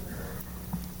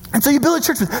 And so you build a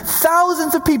church with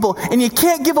thousands of people, and you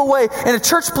can't give away, and a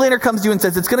church planner comes to you and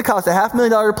says, it's going to cost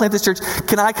 $500,000 to plant this church.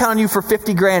 Can I count on you for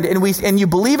 $50,000? And you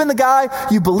believe in the guy,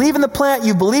 you believe in the plant,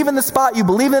 you believe in the spot, you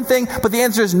believe in the thing, but the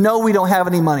answer is no, we don't have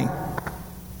any money.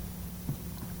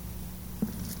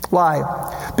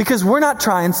 Why? Because we're not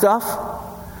trying stuff.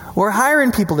 We're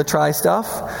hiring people to try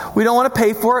stuff. We don't want to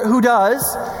pay for it. Who does?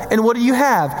 And what do you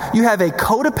have? You have a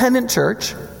codependent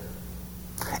church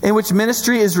in which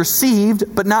ministry is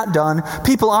received but not done.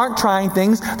 People aren't trying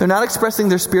things. They're not expressing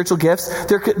their spiritual gifts.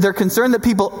 They're concerned that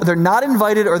they're not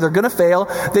invited or they're going to fail.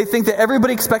 They think that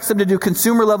everybody expects them to do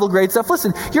consumer level grade stuff.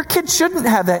 Listen, your kid shouldn't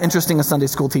have that interesting a Sunday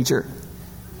school teacher.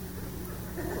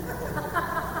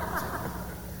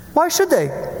 Why should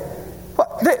they?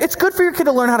 It's good for your kid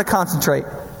to learn how to concentrate.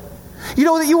 You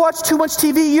know that you watch too much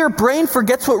TV, your brain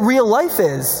forgets what real life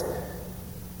is.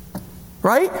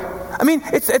 Right? I mean,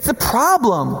 it's a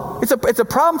problem. It's a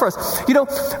problem for us. You know,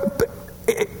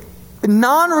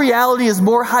 non-reality is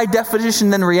more high definition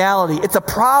than reality. It's a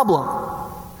problem.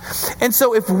 And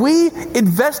so if we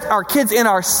invest our kids in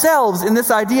ourselves in this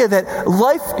idea that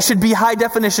life should be high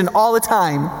definition all the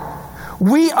time,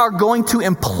 we are going to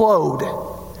implode.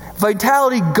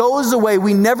 Vitality goes away.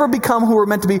 We never become who we're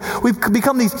meant to be. We've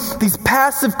become these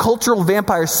passive cultural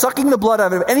vampires, sucking the blood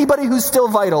out of anybody who's still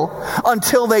vital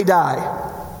until they die.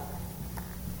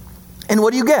 And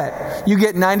what do you get? You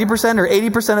get 90% or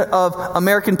 80% of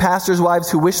American pastors'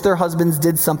 wives who wish their husbands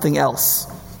did something else.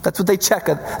 That's what they check.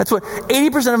 That's what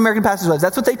 80% of American pastors' wives,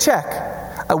 that's what they check.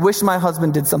 I wish my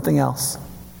husband did something else.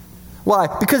 Why?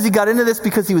 Because he got into this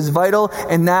because he was vital,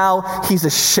 and now he's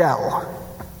a shell.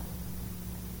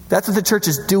 That's what the church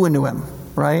is doing to him,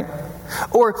 right?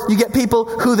 Or you get people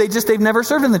who they've never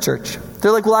served in the church.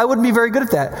 They're like, well, I wouldn't be very good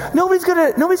at that. Nobody's good at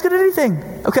it. Nobody's good at anything.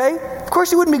 Okay? Of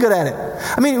course you wouldn't be good at it.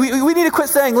 I mean, we need to quit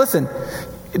saying, listen,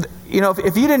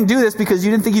 if you didn't do this because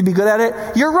you didn't think you'd be good at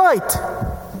it, you're right.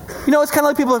 It's kind of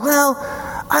like people are like, well,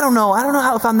 I don't know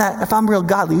how if I'm real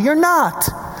godly. You're not.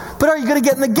 But are you going to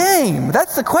get in the game?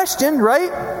 That's the question, right?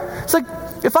 It's like,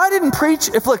 if I didn't preach,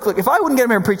 if I wouldn't get up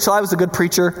here and preach till I was a good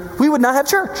preacher, we would not have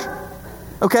church.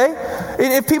 Okay?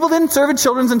 If people didn't serve in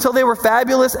children's until they were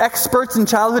fabulous experts in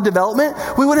childhood development,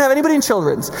 we wouldn't have anybody in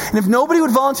children's. And if nobody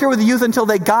would volunteer with the youth until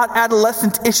they got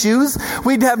adolescent issues,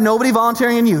 we'd have nobody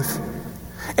volunteering in youth.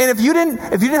 And if you didn't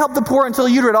help the poor until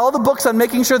you'd read all the books on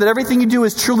making sure that everything you do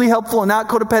is truly helpful and not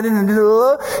codependent, and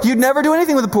you'd never do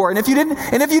anything with the poor. And if you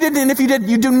did,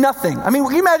 you'd do nothing. I mean,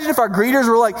 can you imagine if our greeters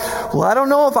were like, well, I don't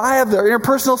know if I have the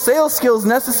interpersonal sales skills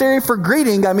necessary for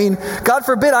greeting. I mean, God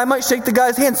forbid, I might shake the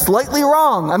guy's hand slightly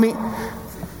wrong. I mean,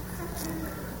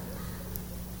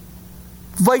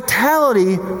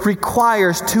 vitality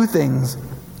requires two things.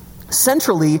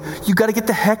 Centrally, you got to get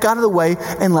the heck out of the way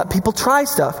and let people try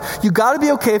stuff. You got to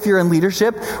be okay if you're in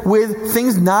leadership with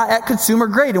things not at consumer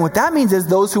grade. And what that means is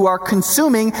those who are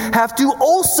consuming have to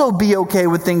also be okay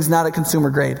with things not at consumer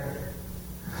grade.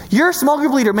 Your small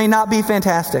group leader may not be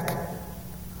fantastic.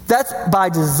 That's by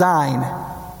design.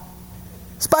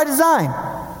 It's by design.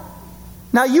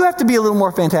 Now you have to be a little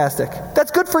more fantastic.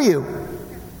 That's good for you.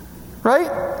 Right?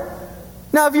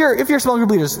 Now if your small group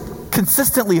leader's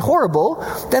consistently horrible,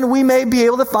 then we may be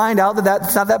able to find out that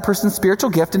that's not that person's spiritual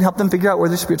gift and help them figure out where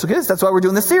their spiritual gift is. That's why we're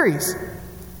doing this series.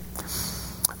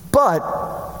 But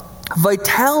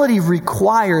vitality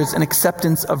requires an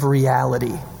acceptance of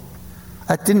reality.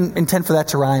 I didn't intend for that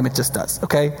to rhyme, it just does,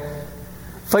 okay?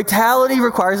 Vitality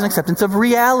requires an acceptance of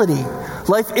reality.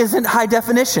 Life isn't high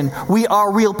definition. We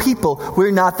are real people.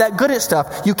 We're not that good at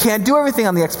stuff. You can't do everything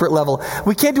on the expert level.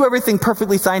 We can't do everything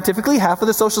perfectly scientifically. Half of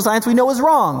the social science we know is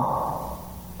wrong.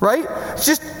 Right?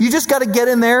 You just got to get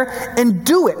in there and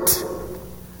do it.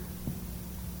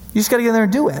 You just got to get in there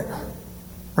and do it.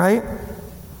 Right?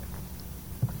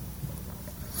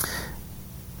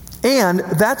 And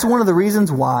that's one of the reasons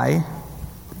why.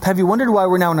 Have you wondered why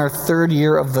we're now in our third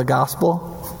year of the gospel?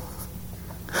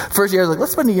 First year I was like,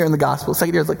 let's spend a year in the gospel.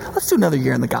 Second year I was like, let's do another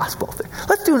year in the gospel.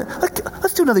 Let's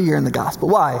do another year in the gospel.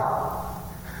 Why?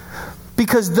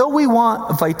 Because though we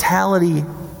want vitality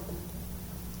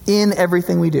in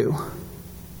everything we do,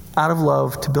 out of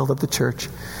love to build up the church,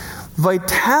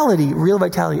 real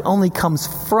vitality only comes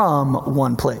from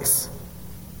one place.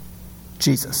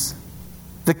 Jesus.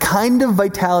 The kind of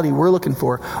vitality we're looking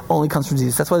for only comes from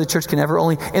Jesus. That's why the church can never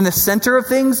in the center of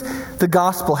things, the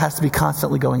gospel has to be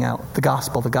constantly going out. The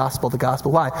gospel, the gospel, the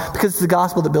gospel. Why? Because it's the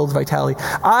gospel that builds vitality.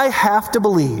 I have to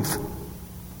believe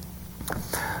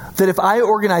that if I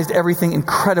organized everything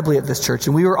incredibly at this church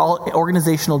and we were all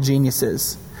organizational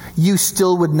geniuses, you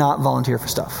still would not volunteer for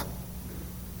stuff.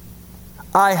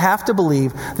 I have to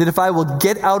believe that if I will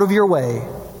get out of your way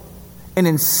and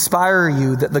inspire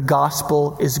you that the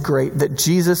gospel is great, that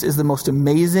Jesus is the most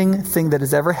amazing thing that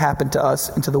has ever happened to us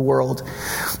and to the world,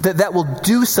 that will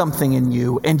do something in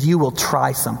you and you will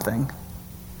try something.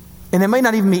 And it might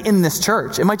not even be in this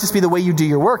church. It might just be the way you do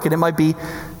your work, and it might be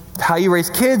how you raise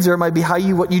kids, or it might be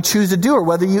what you choose to do, or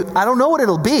whether I don't know what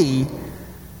it'll be.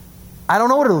 I don't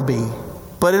know what it'll be,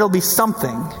 but it'll be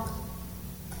something.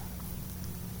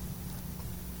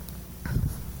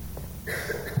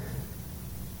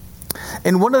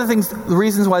 And one of the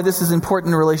reasons why this is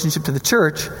important in relationship to the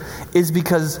church is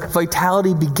because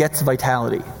vitality begets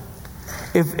vitality.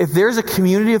 If there's a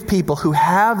community of people who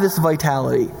have this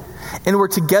vitality, and we're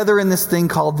together in this thing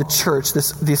called the church,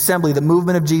 the assembly, the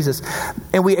movement of Jesus,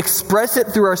 and we express it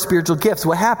through our spiritual gifts,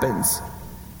 what happens?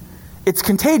 It's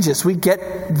contagious. We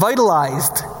get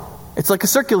vitalized. It's like a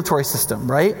circulatory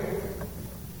system, right?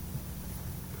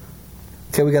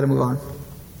 Okay, we got to move on.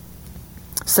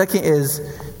 Second is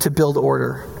to build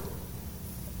order.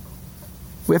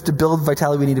 We have to build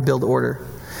vitality. We need to build order.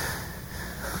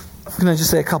 I'm going to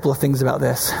just say a couple of things about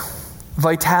this.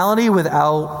 Vitality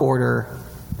without order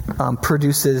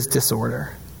produces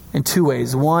disorder in two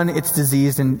ways. One, it's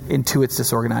diseased, and two, it's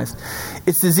disorganized.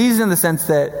 It's diseased in the sense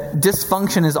that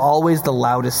dysfunction is always the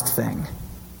loudest thing.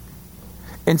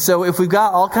 And so if we've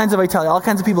got all kinds of vitality, all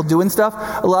kinds of people doing stuff,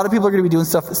 a lot of people are going to be doing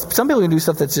stuff. Some people are going to do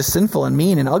stuff that's just sinful and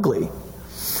mean and ugly.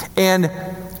 And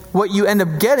what you end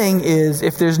up getting is,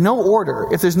 if there's no order,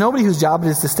 if there's nobody whose job it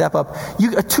is to step up,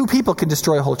 two people can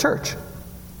destroy a whole church.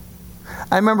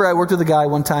 I remember I worked with a guy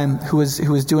one time who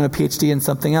was doing a PhD in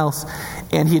something else,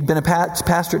 and he had been a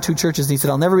pastor at two churches, and he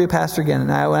said, I'll never be a pastor again.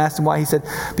 And I asked him why. He said,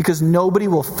 because nobody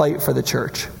will fight for the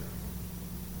church.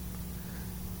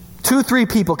 2, 3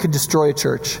 people could destroy a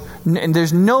church. And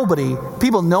there's nobody,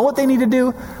 people know what they need to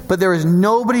do, but there is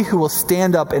nobody who will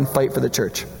stand up and fight for the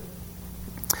church.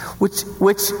 Which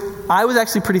I was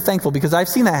actually pretty thankful, because I've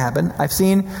seen that happen. I've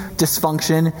seen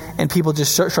dysfunction and people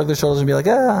just shrug their shoulders and be like,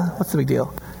 what's the big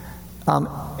deal? And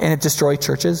it destroyed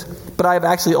churches. But I've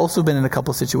actually also been in a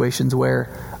couple of situations where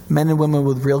men and women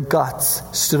with real guts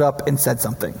stood up and said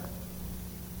something.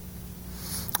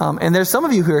 And there's some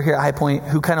of you who are here at High Point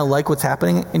who kind of like what's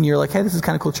happening, and you're like, hey, this is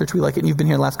kind of cool church, we like it, and you've been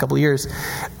here the last couple of years.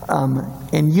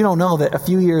 And you don't know that a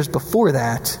few years before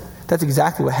that, that's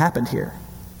exactly what happened here.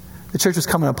 The church was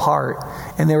coming apart,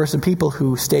 and there were some people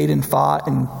who stayed and fought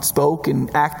and spoke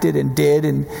and acted and did,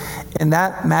 and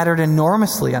that mattered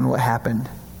enormously on what happened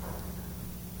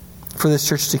for this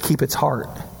church to keep its heart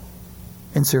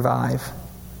and survive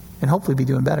and hopefully be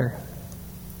doing better.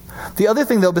 The other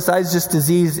thing, though, besides just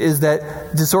disease, is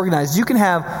that disorganized. You can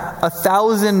have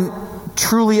 1,000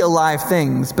 truly alive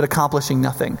things, but accomplishing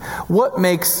nothing. What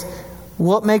makes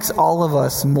all of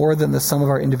us more than the sum of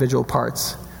our individual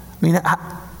parts? I mean,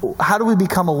 how do we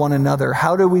become a one another?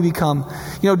 How do we become...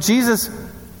 Jesus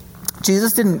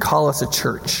didn't call us a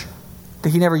church.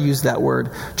 He never used that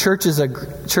word.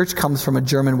 Church comes from a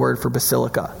German word for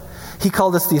basilica. He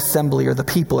called us the assembly, or the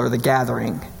people, or the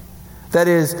gathering. That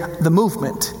is, the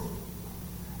movement.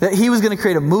 That he was going to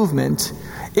create a movement.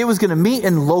 It was going to meet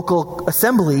in local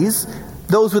assemblies.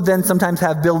 Those would then sometimes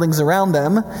have buildings around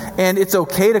them. And it's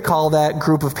okay to call that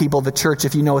group of people the church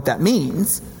if you know what that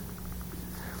means.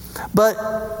 But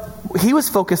he was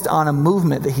focused on a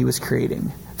movement that he was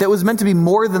creating that was meant to be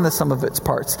more than the sum of its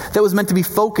parts, that was meant to be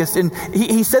focused. And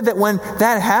he said that when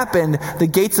that happened, the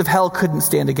gates of hell couldn't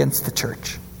stand against the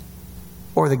church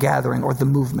or the gathering or the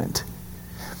movement.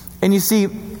 And you see,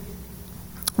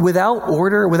 without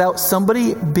order, without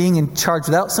somebody being in charge,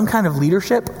 without some kind of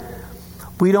leadership,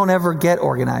 we don't ever get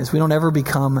organized. We don't ever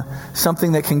become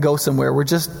something that can go somewhere. We're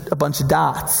just a bunch of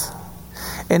dots.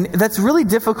 And that's really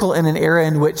difficult in an era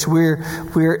in which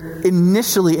we're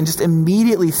initially and just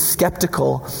immediately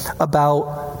skeptical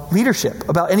about leadership,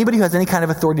 about anybody who has any kind of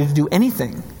authority to do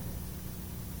anything.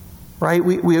 Right?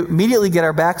 We immediately get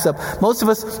our backs up. Most of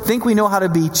us think we know how to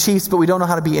be chiefs, but we don't know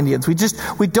how to be Indians. We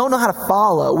don't know how to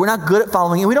follow. We're not good at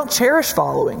following, and we don't cherish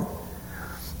following.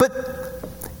 But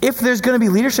if there's going to be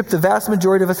leadership, the vast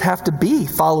majority of us have to be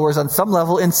followers on some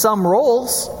level in some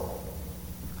roles.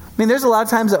 I mean, there's a lot of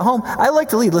times at home, I like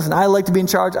to lead. Listen, I like to be in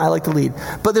charge. I like to lead.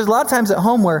 But there's a lot of times at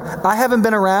home where I haven't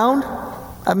been around,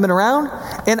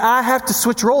 and I have to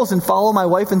switch roles and follow my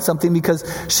wife in something because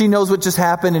she knows what just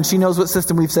happened and she knows what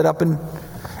system we've set up. And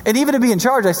even to be in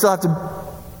charge, I still have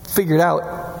to figure it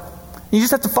out. You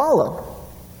just have to follow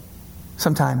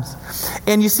sometimes.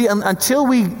 And you see, until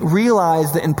we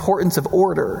realize the importance of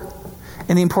order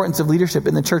and the importance of leadership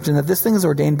in the church, and that this thing is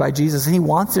ordained by Jesus and he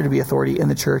wants there to be authority in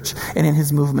the church and in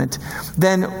his movement,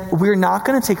 then we're not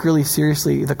going to take really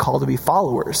seriously the call to be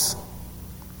followers.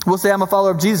 We'll say, I'm a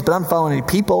follower of Jesus, but I'm not following any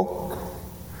people.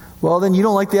 Well, then you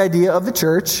don't like the idea of the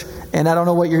church, and I don't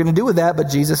know what you're going to do with that, but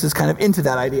Jesus is kind of into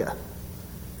that idea.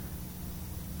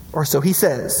 Or so he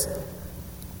says.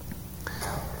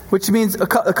 Which means a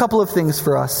couple of things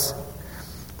for us.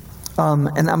 And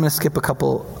I'm going to skip a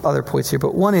couple other points here,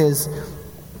 but one is,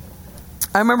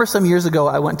 I remember some years ago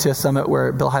I went to a summit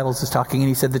where Bill Hybels was talking, and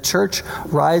he said the church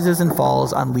rises and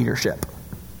falls on leadership.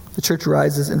 The church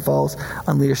rises and falls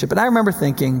on leadership. And I remember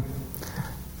thinking,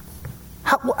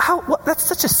 that's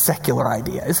such a secular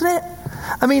idea, isn't it?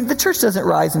 I mean, the church doesn't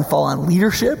rise and fall on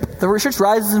leadership. The church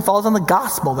rises and falls on the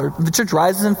gospel. The church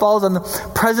rises and falls on the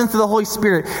presence of the Holy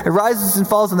Spirit. It rises and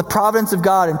falls on the providence of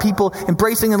God and people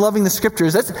embracing and loving the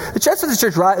scriptures. That's what the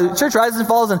church rises and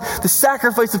falls on the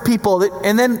sacrifice of people.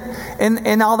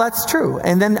 And all that's true.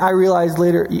 And then I realized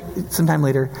sometime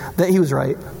later, that he was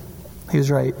right. He was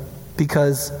right.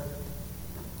 Because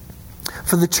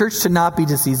for the church to not be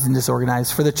diseased and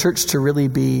disorganized, for the church to really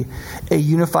be a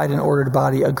unified and ordered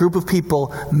body, a group of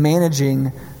people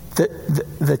managing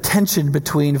the tension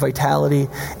between vitality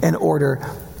and order,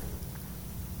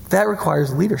 that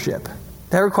requires leadership.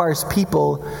 That requires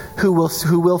people who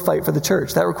will fight for the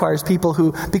church. That requires people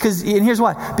and here's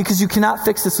why. Because you cannot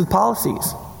fix this with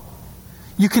policies.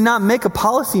 You cannot make a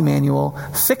policy manual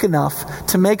thick enough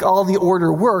to make all the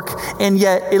order work, and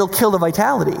yet it'll kill the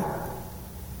vitality.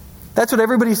 That's what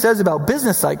everybody says about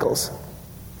business cycles,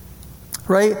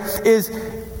 right? This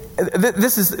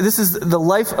is the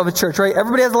life of a church, right?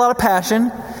 Everybody has a lot of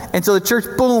passion, and so the church,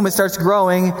 boom, it starts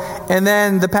growing, and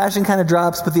then the passion kind of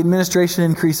drops, but the administration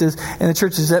increases, and the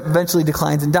church eventually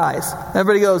declines and dies.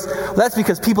 Everybody goes, well, that's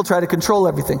because people try to control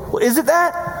everything. Well, is it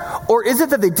that? Or is it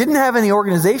that they didn't have any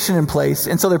organization in place,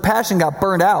 and so their passion got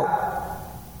burned out?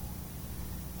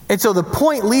 And so the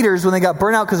point leaders, when they got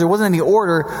burned out because there wasn't any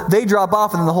order, they drop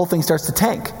off and then the whole thing starts to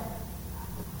tank.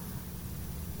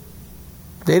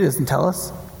 Data doesn't tell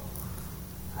us.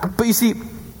 But you see,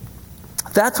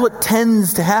 that's what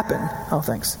tends to happen. Oh,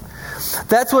 thanks.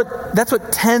 That's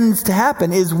what tends to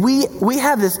happen is we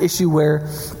have this issue where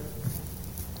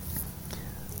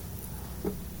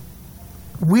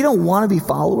we don't want to be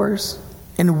followers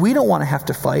and we don't want to have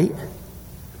to fight,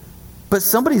 but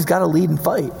somebody's got to lead and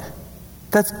fight.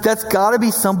 That's got to be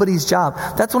somebody's job.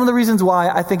 That's one of the reasons why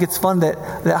I think it's fun that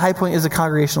High Point is a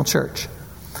congregational church.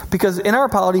 Because in our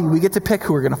polity, we get to pick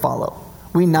who we're going to follow.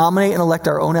 We nominate and elect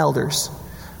our own elders.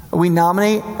 We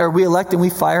elect and we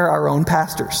fire our own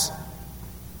pastors.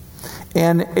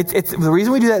 And it's the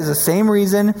reason we do that is the same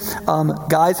reason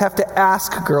guys have to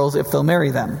ask girls if they'll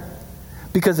marry them.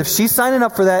 Because if she's signing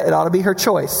up for that, it ought to be her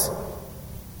choice.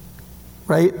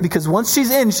 Right? Because once she's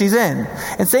in, she's in.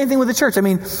 And same thing with the church. I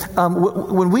mean,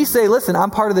 when we say, listen, I'm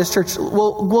part of this church,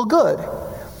 well, good.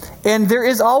 And there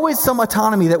is always some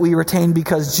autonomy that we retain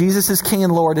because Jesus is King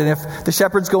and Lord, and if the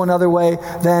shepherds go another way,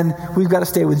 then we've got to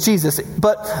stay with Jesus.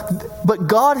 But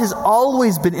God has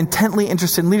always been intently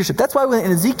interested in leadership. That's why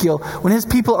in Ezekiel, when his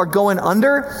people are going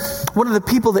under, one of the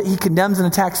people that he condemns and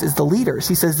attacks is the leaders.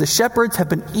 He says the shepherds have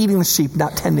been eating the sheep,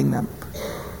 not tending them.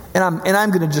 And I'm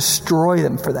going to destroy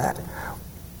them for that.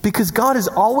 Because God has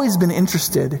always been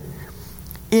interested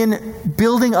in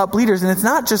building up leaders. And it's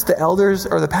not just the elders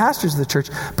or the pastors of the church,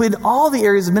 but in all the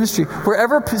areas of ministry.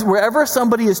 Wherever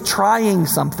somebody is trying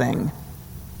something,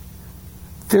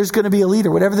 there's going to be a leader.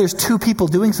 Whenever there's two people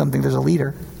doing something, there's a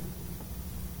leader.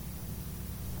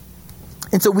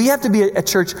 And so we have to be a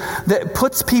church that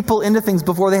puts people into things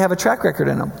before they have a track record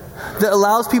in them. That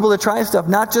allows people to try stuff,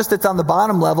 not just that's on the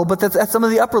bottom level, but that's at some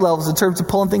of the upper levels in terms of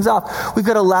pulling things off. We've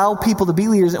got to allow people to be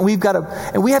leaders, and we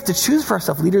have to choose for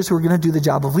ourselves leaders who are going to do the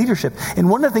job of leadership. And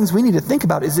one of the things we need to think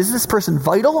about is this person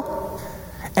vital?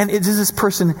 And is this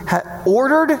person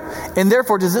ordered? And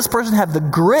therefore, does this person have the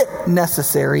grit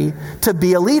necessary to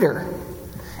be a leader?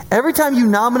 Every time you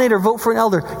nominate or vote for an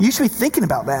elder, you should be thinking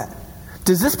about that.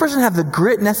 Does this person have the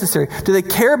grit necessary? Do they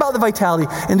care about the vitality?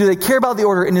 And do they care about the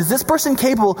order? And is this person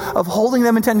capable of holding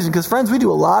them in tension? Because friends, we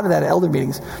do a lot of that at elder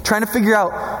meetings, trying to figure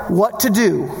out what to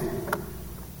do.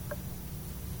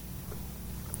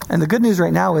 And the good news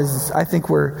right now is I think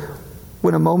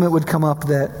when a moment would come up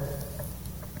that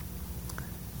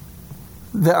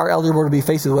our elder board will be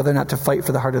faced with whether or not to fight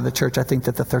for the heart of the church, I think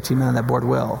that the 13 men on that board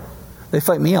will. They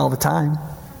fight me all the time.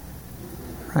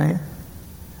 Right?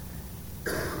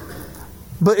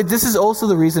 But this is also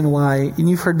the reason why, and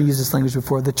you've heard me use this language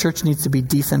before, the church needs to be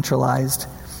decentralized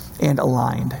and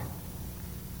aligned.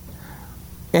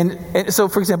 And so,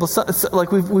 for example,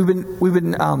 like we've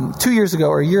been 2 years ago,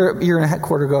 or a year and a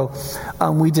quarter ago,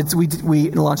 we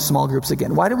launched small groups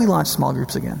again. Why did we launch small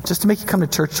groups again? Just to make you come to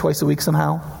church twice a week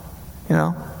somehow? You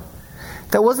know?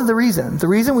 That wasn't the reason. The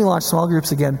reason we launched small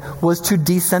groups again was to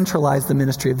decentralize the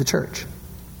ministry of the church.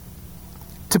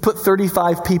 To put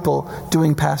 35 people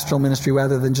doing pastoral ministry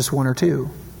rather than just one or two.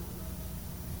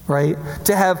 Right?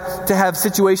 To have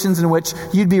situations in which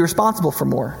you'd be responsible for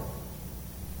more.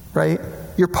 Right?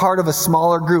 You're part of a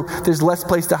smaller group. There's less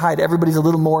place to hide. Everybody's a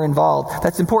little more involved.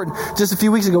 That's important. Just a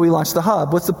few weeks ago we launched the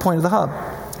Hub. What's the point of the Hub?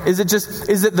 Is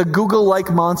it the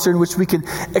Google-like monster in which we can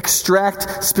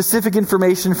extract specific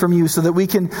information from you so that we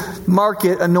can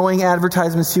market annoying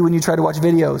advertisements to you when you try to watch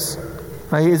videos?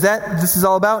 Right? Is that this is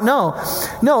all about? No.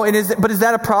 But is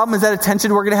that a problem? Is that a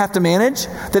tension we're going to have to manage?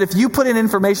 That if you put in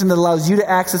information that allows you to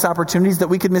access opportunities that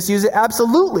we could misuse it?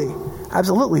 Absolutely.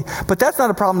 But that's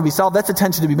not a problem to be solved. That's a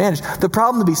tension to be managed. The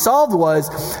problem to be solved was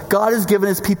God has given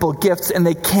his people gifts and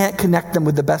they can't connect them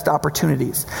with the best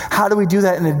opportunities. How do we do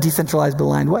that in a decentralized but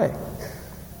aligned way?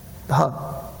 The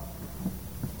Hub.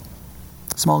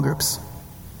 Small groups.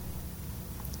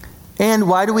 And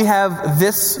why do we have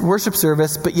this worship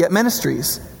service, but yet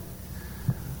ministries?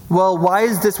 Well, why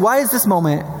is this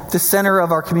moment the center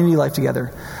of our community life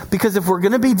together? Because if we're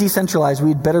going to be decentralized,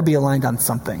 we'd better be aligned on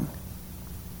something.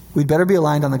 We'd better be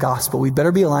aligned on the gospel. We'd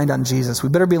better be aligned on Jesus.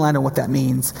 We'd better be aligned on what that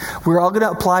means. We're all going to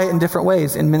apply it in different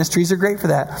ways, and ministries are great for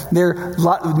that.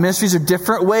 Ministries are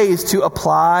different ways to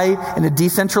apply in a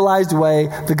decentralized way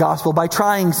the gospel by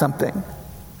trying something.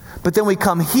 But then we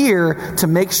come here to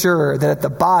make sure that at the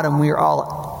bottom we are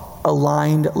all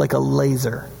aligned like a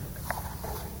laser.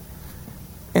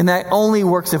 And that only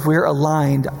works if we're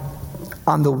aligned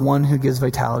on the one who gives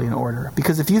vitality and order.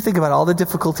 Because if you think about all the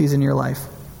difficulties in your life,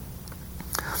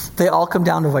 they all come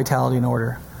down to vitality and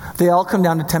order. They all come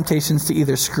down to temptations to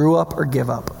either screw up or give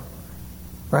up.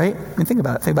 Right? I mean, think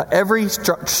about it. Think about every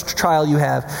trial you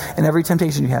have and every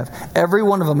temptation you have. Every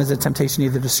one of them is a temptation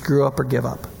either to screw up or give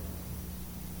up.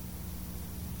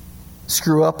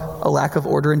 Screw up, a lack of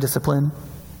order and discipline.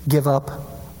 Give up,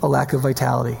 a lack of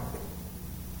vitality.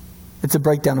 It's a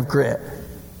breakdown of grit.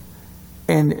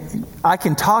 And I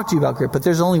can talk to you about grit, but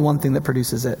there's only one thing that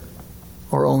produces it,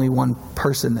 or only one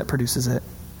person that produces it.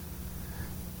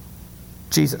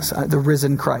 Jesus, the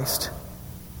risen Christ.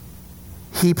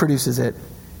 He produces it.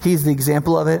 He's the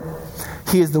example of it.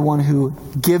 He is the one who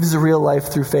gives real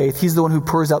life through faith. He's the one who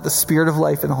pours out the Spirit of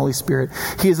life and the Holy Spirit.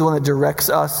 He is the one that directs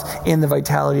us in the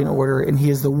vitality and order, and He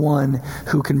is the one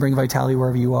who can bring vitality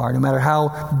wherever you are. No matter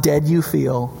how dead you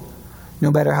feel,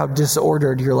 no matter how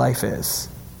disordered your life is.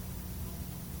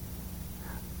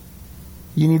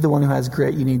 You need the one who has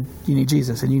grit. You need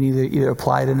Jesus, and you need to either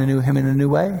apply Him in a new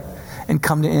way and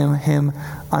come to Him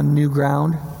on new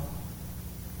ground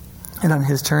and on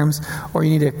His terms, or you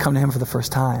need to come to Him for the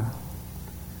first time.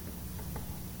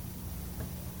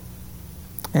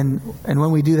 And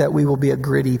when we do that, we will be a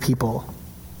gritty people.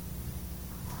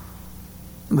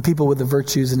 The people with the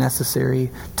virtues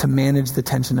necessary to manage the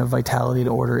tension of vitality and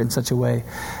order in such a way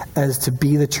as to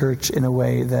be the church in a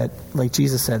way that, like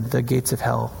Jesus said, the gates of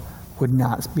hell would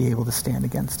not be able to stand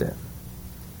against it.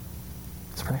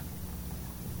 Let's pray.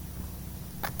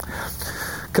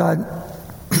 God,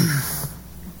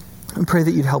 I pray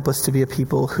that you'd help us to be a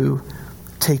people who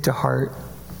take to heart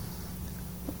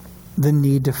the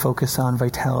need to focus on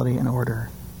vitality and order.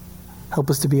 Help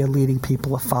us to be a leading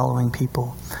people, a following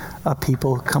people, a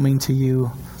people coming to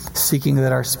you, seeking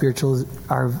that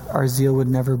our zeal would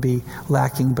never be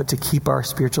lacking, but to keep our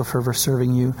spiritual fervor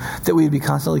serving you, that we would be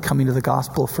constantly coming to the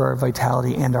gospel for our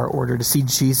vitality and our order, to see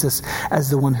Jesus as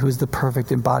the one who is the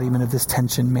perfect embodiment of this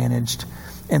tension managed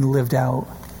and lived out.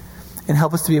 And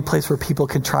help us to be a place where people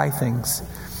can try things,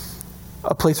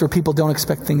 a place where people don't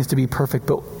expect things to be perfect,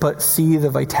 but see the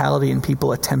vitality in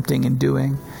people attempting and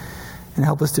doing. And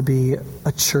help us to be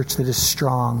a church that is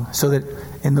strong, so that,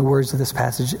 in the words of this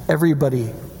passage,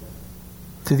 everybody,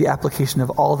 through the application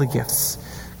of all the gifts,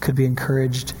 could be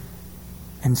encouraged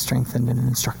and strengthened and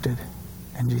instructed.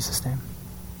 In Jesus' name,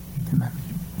 amen.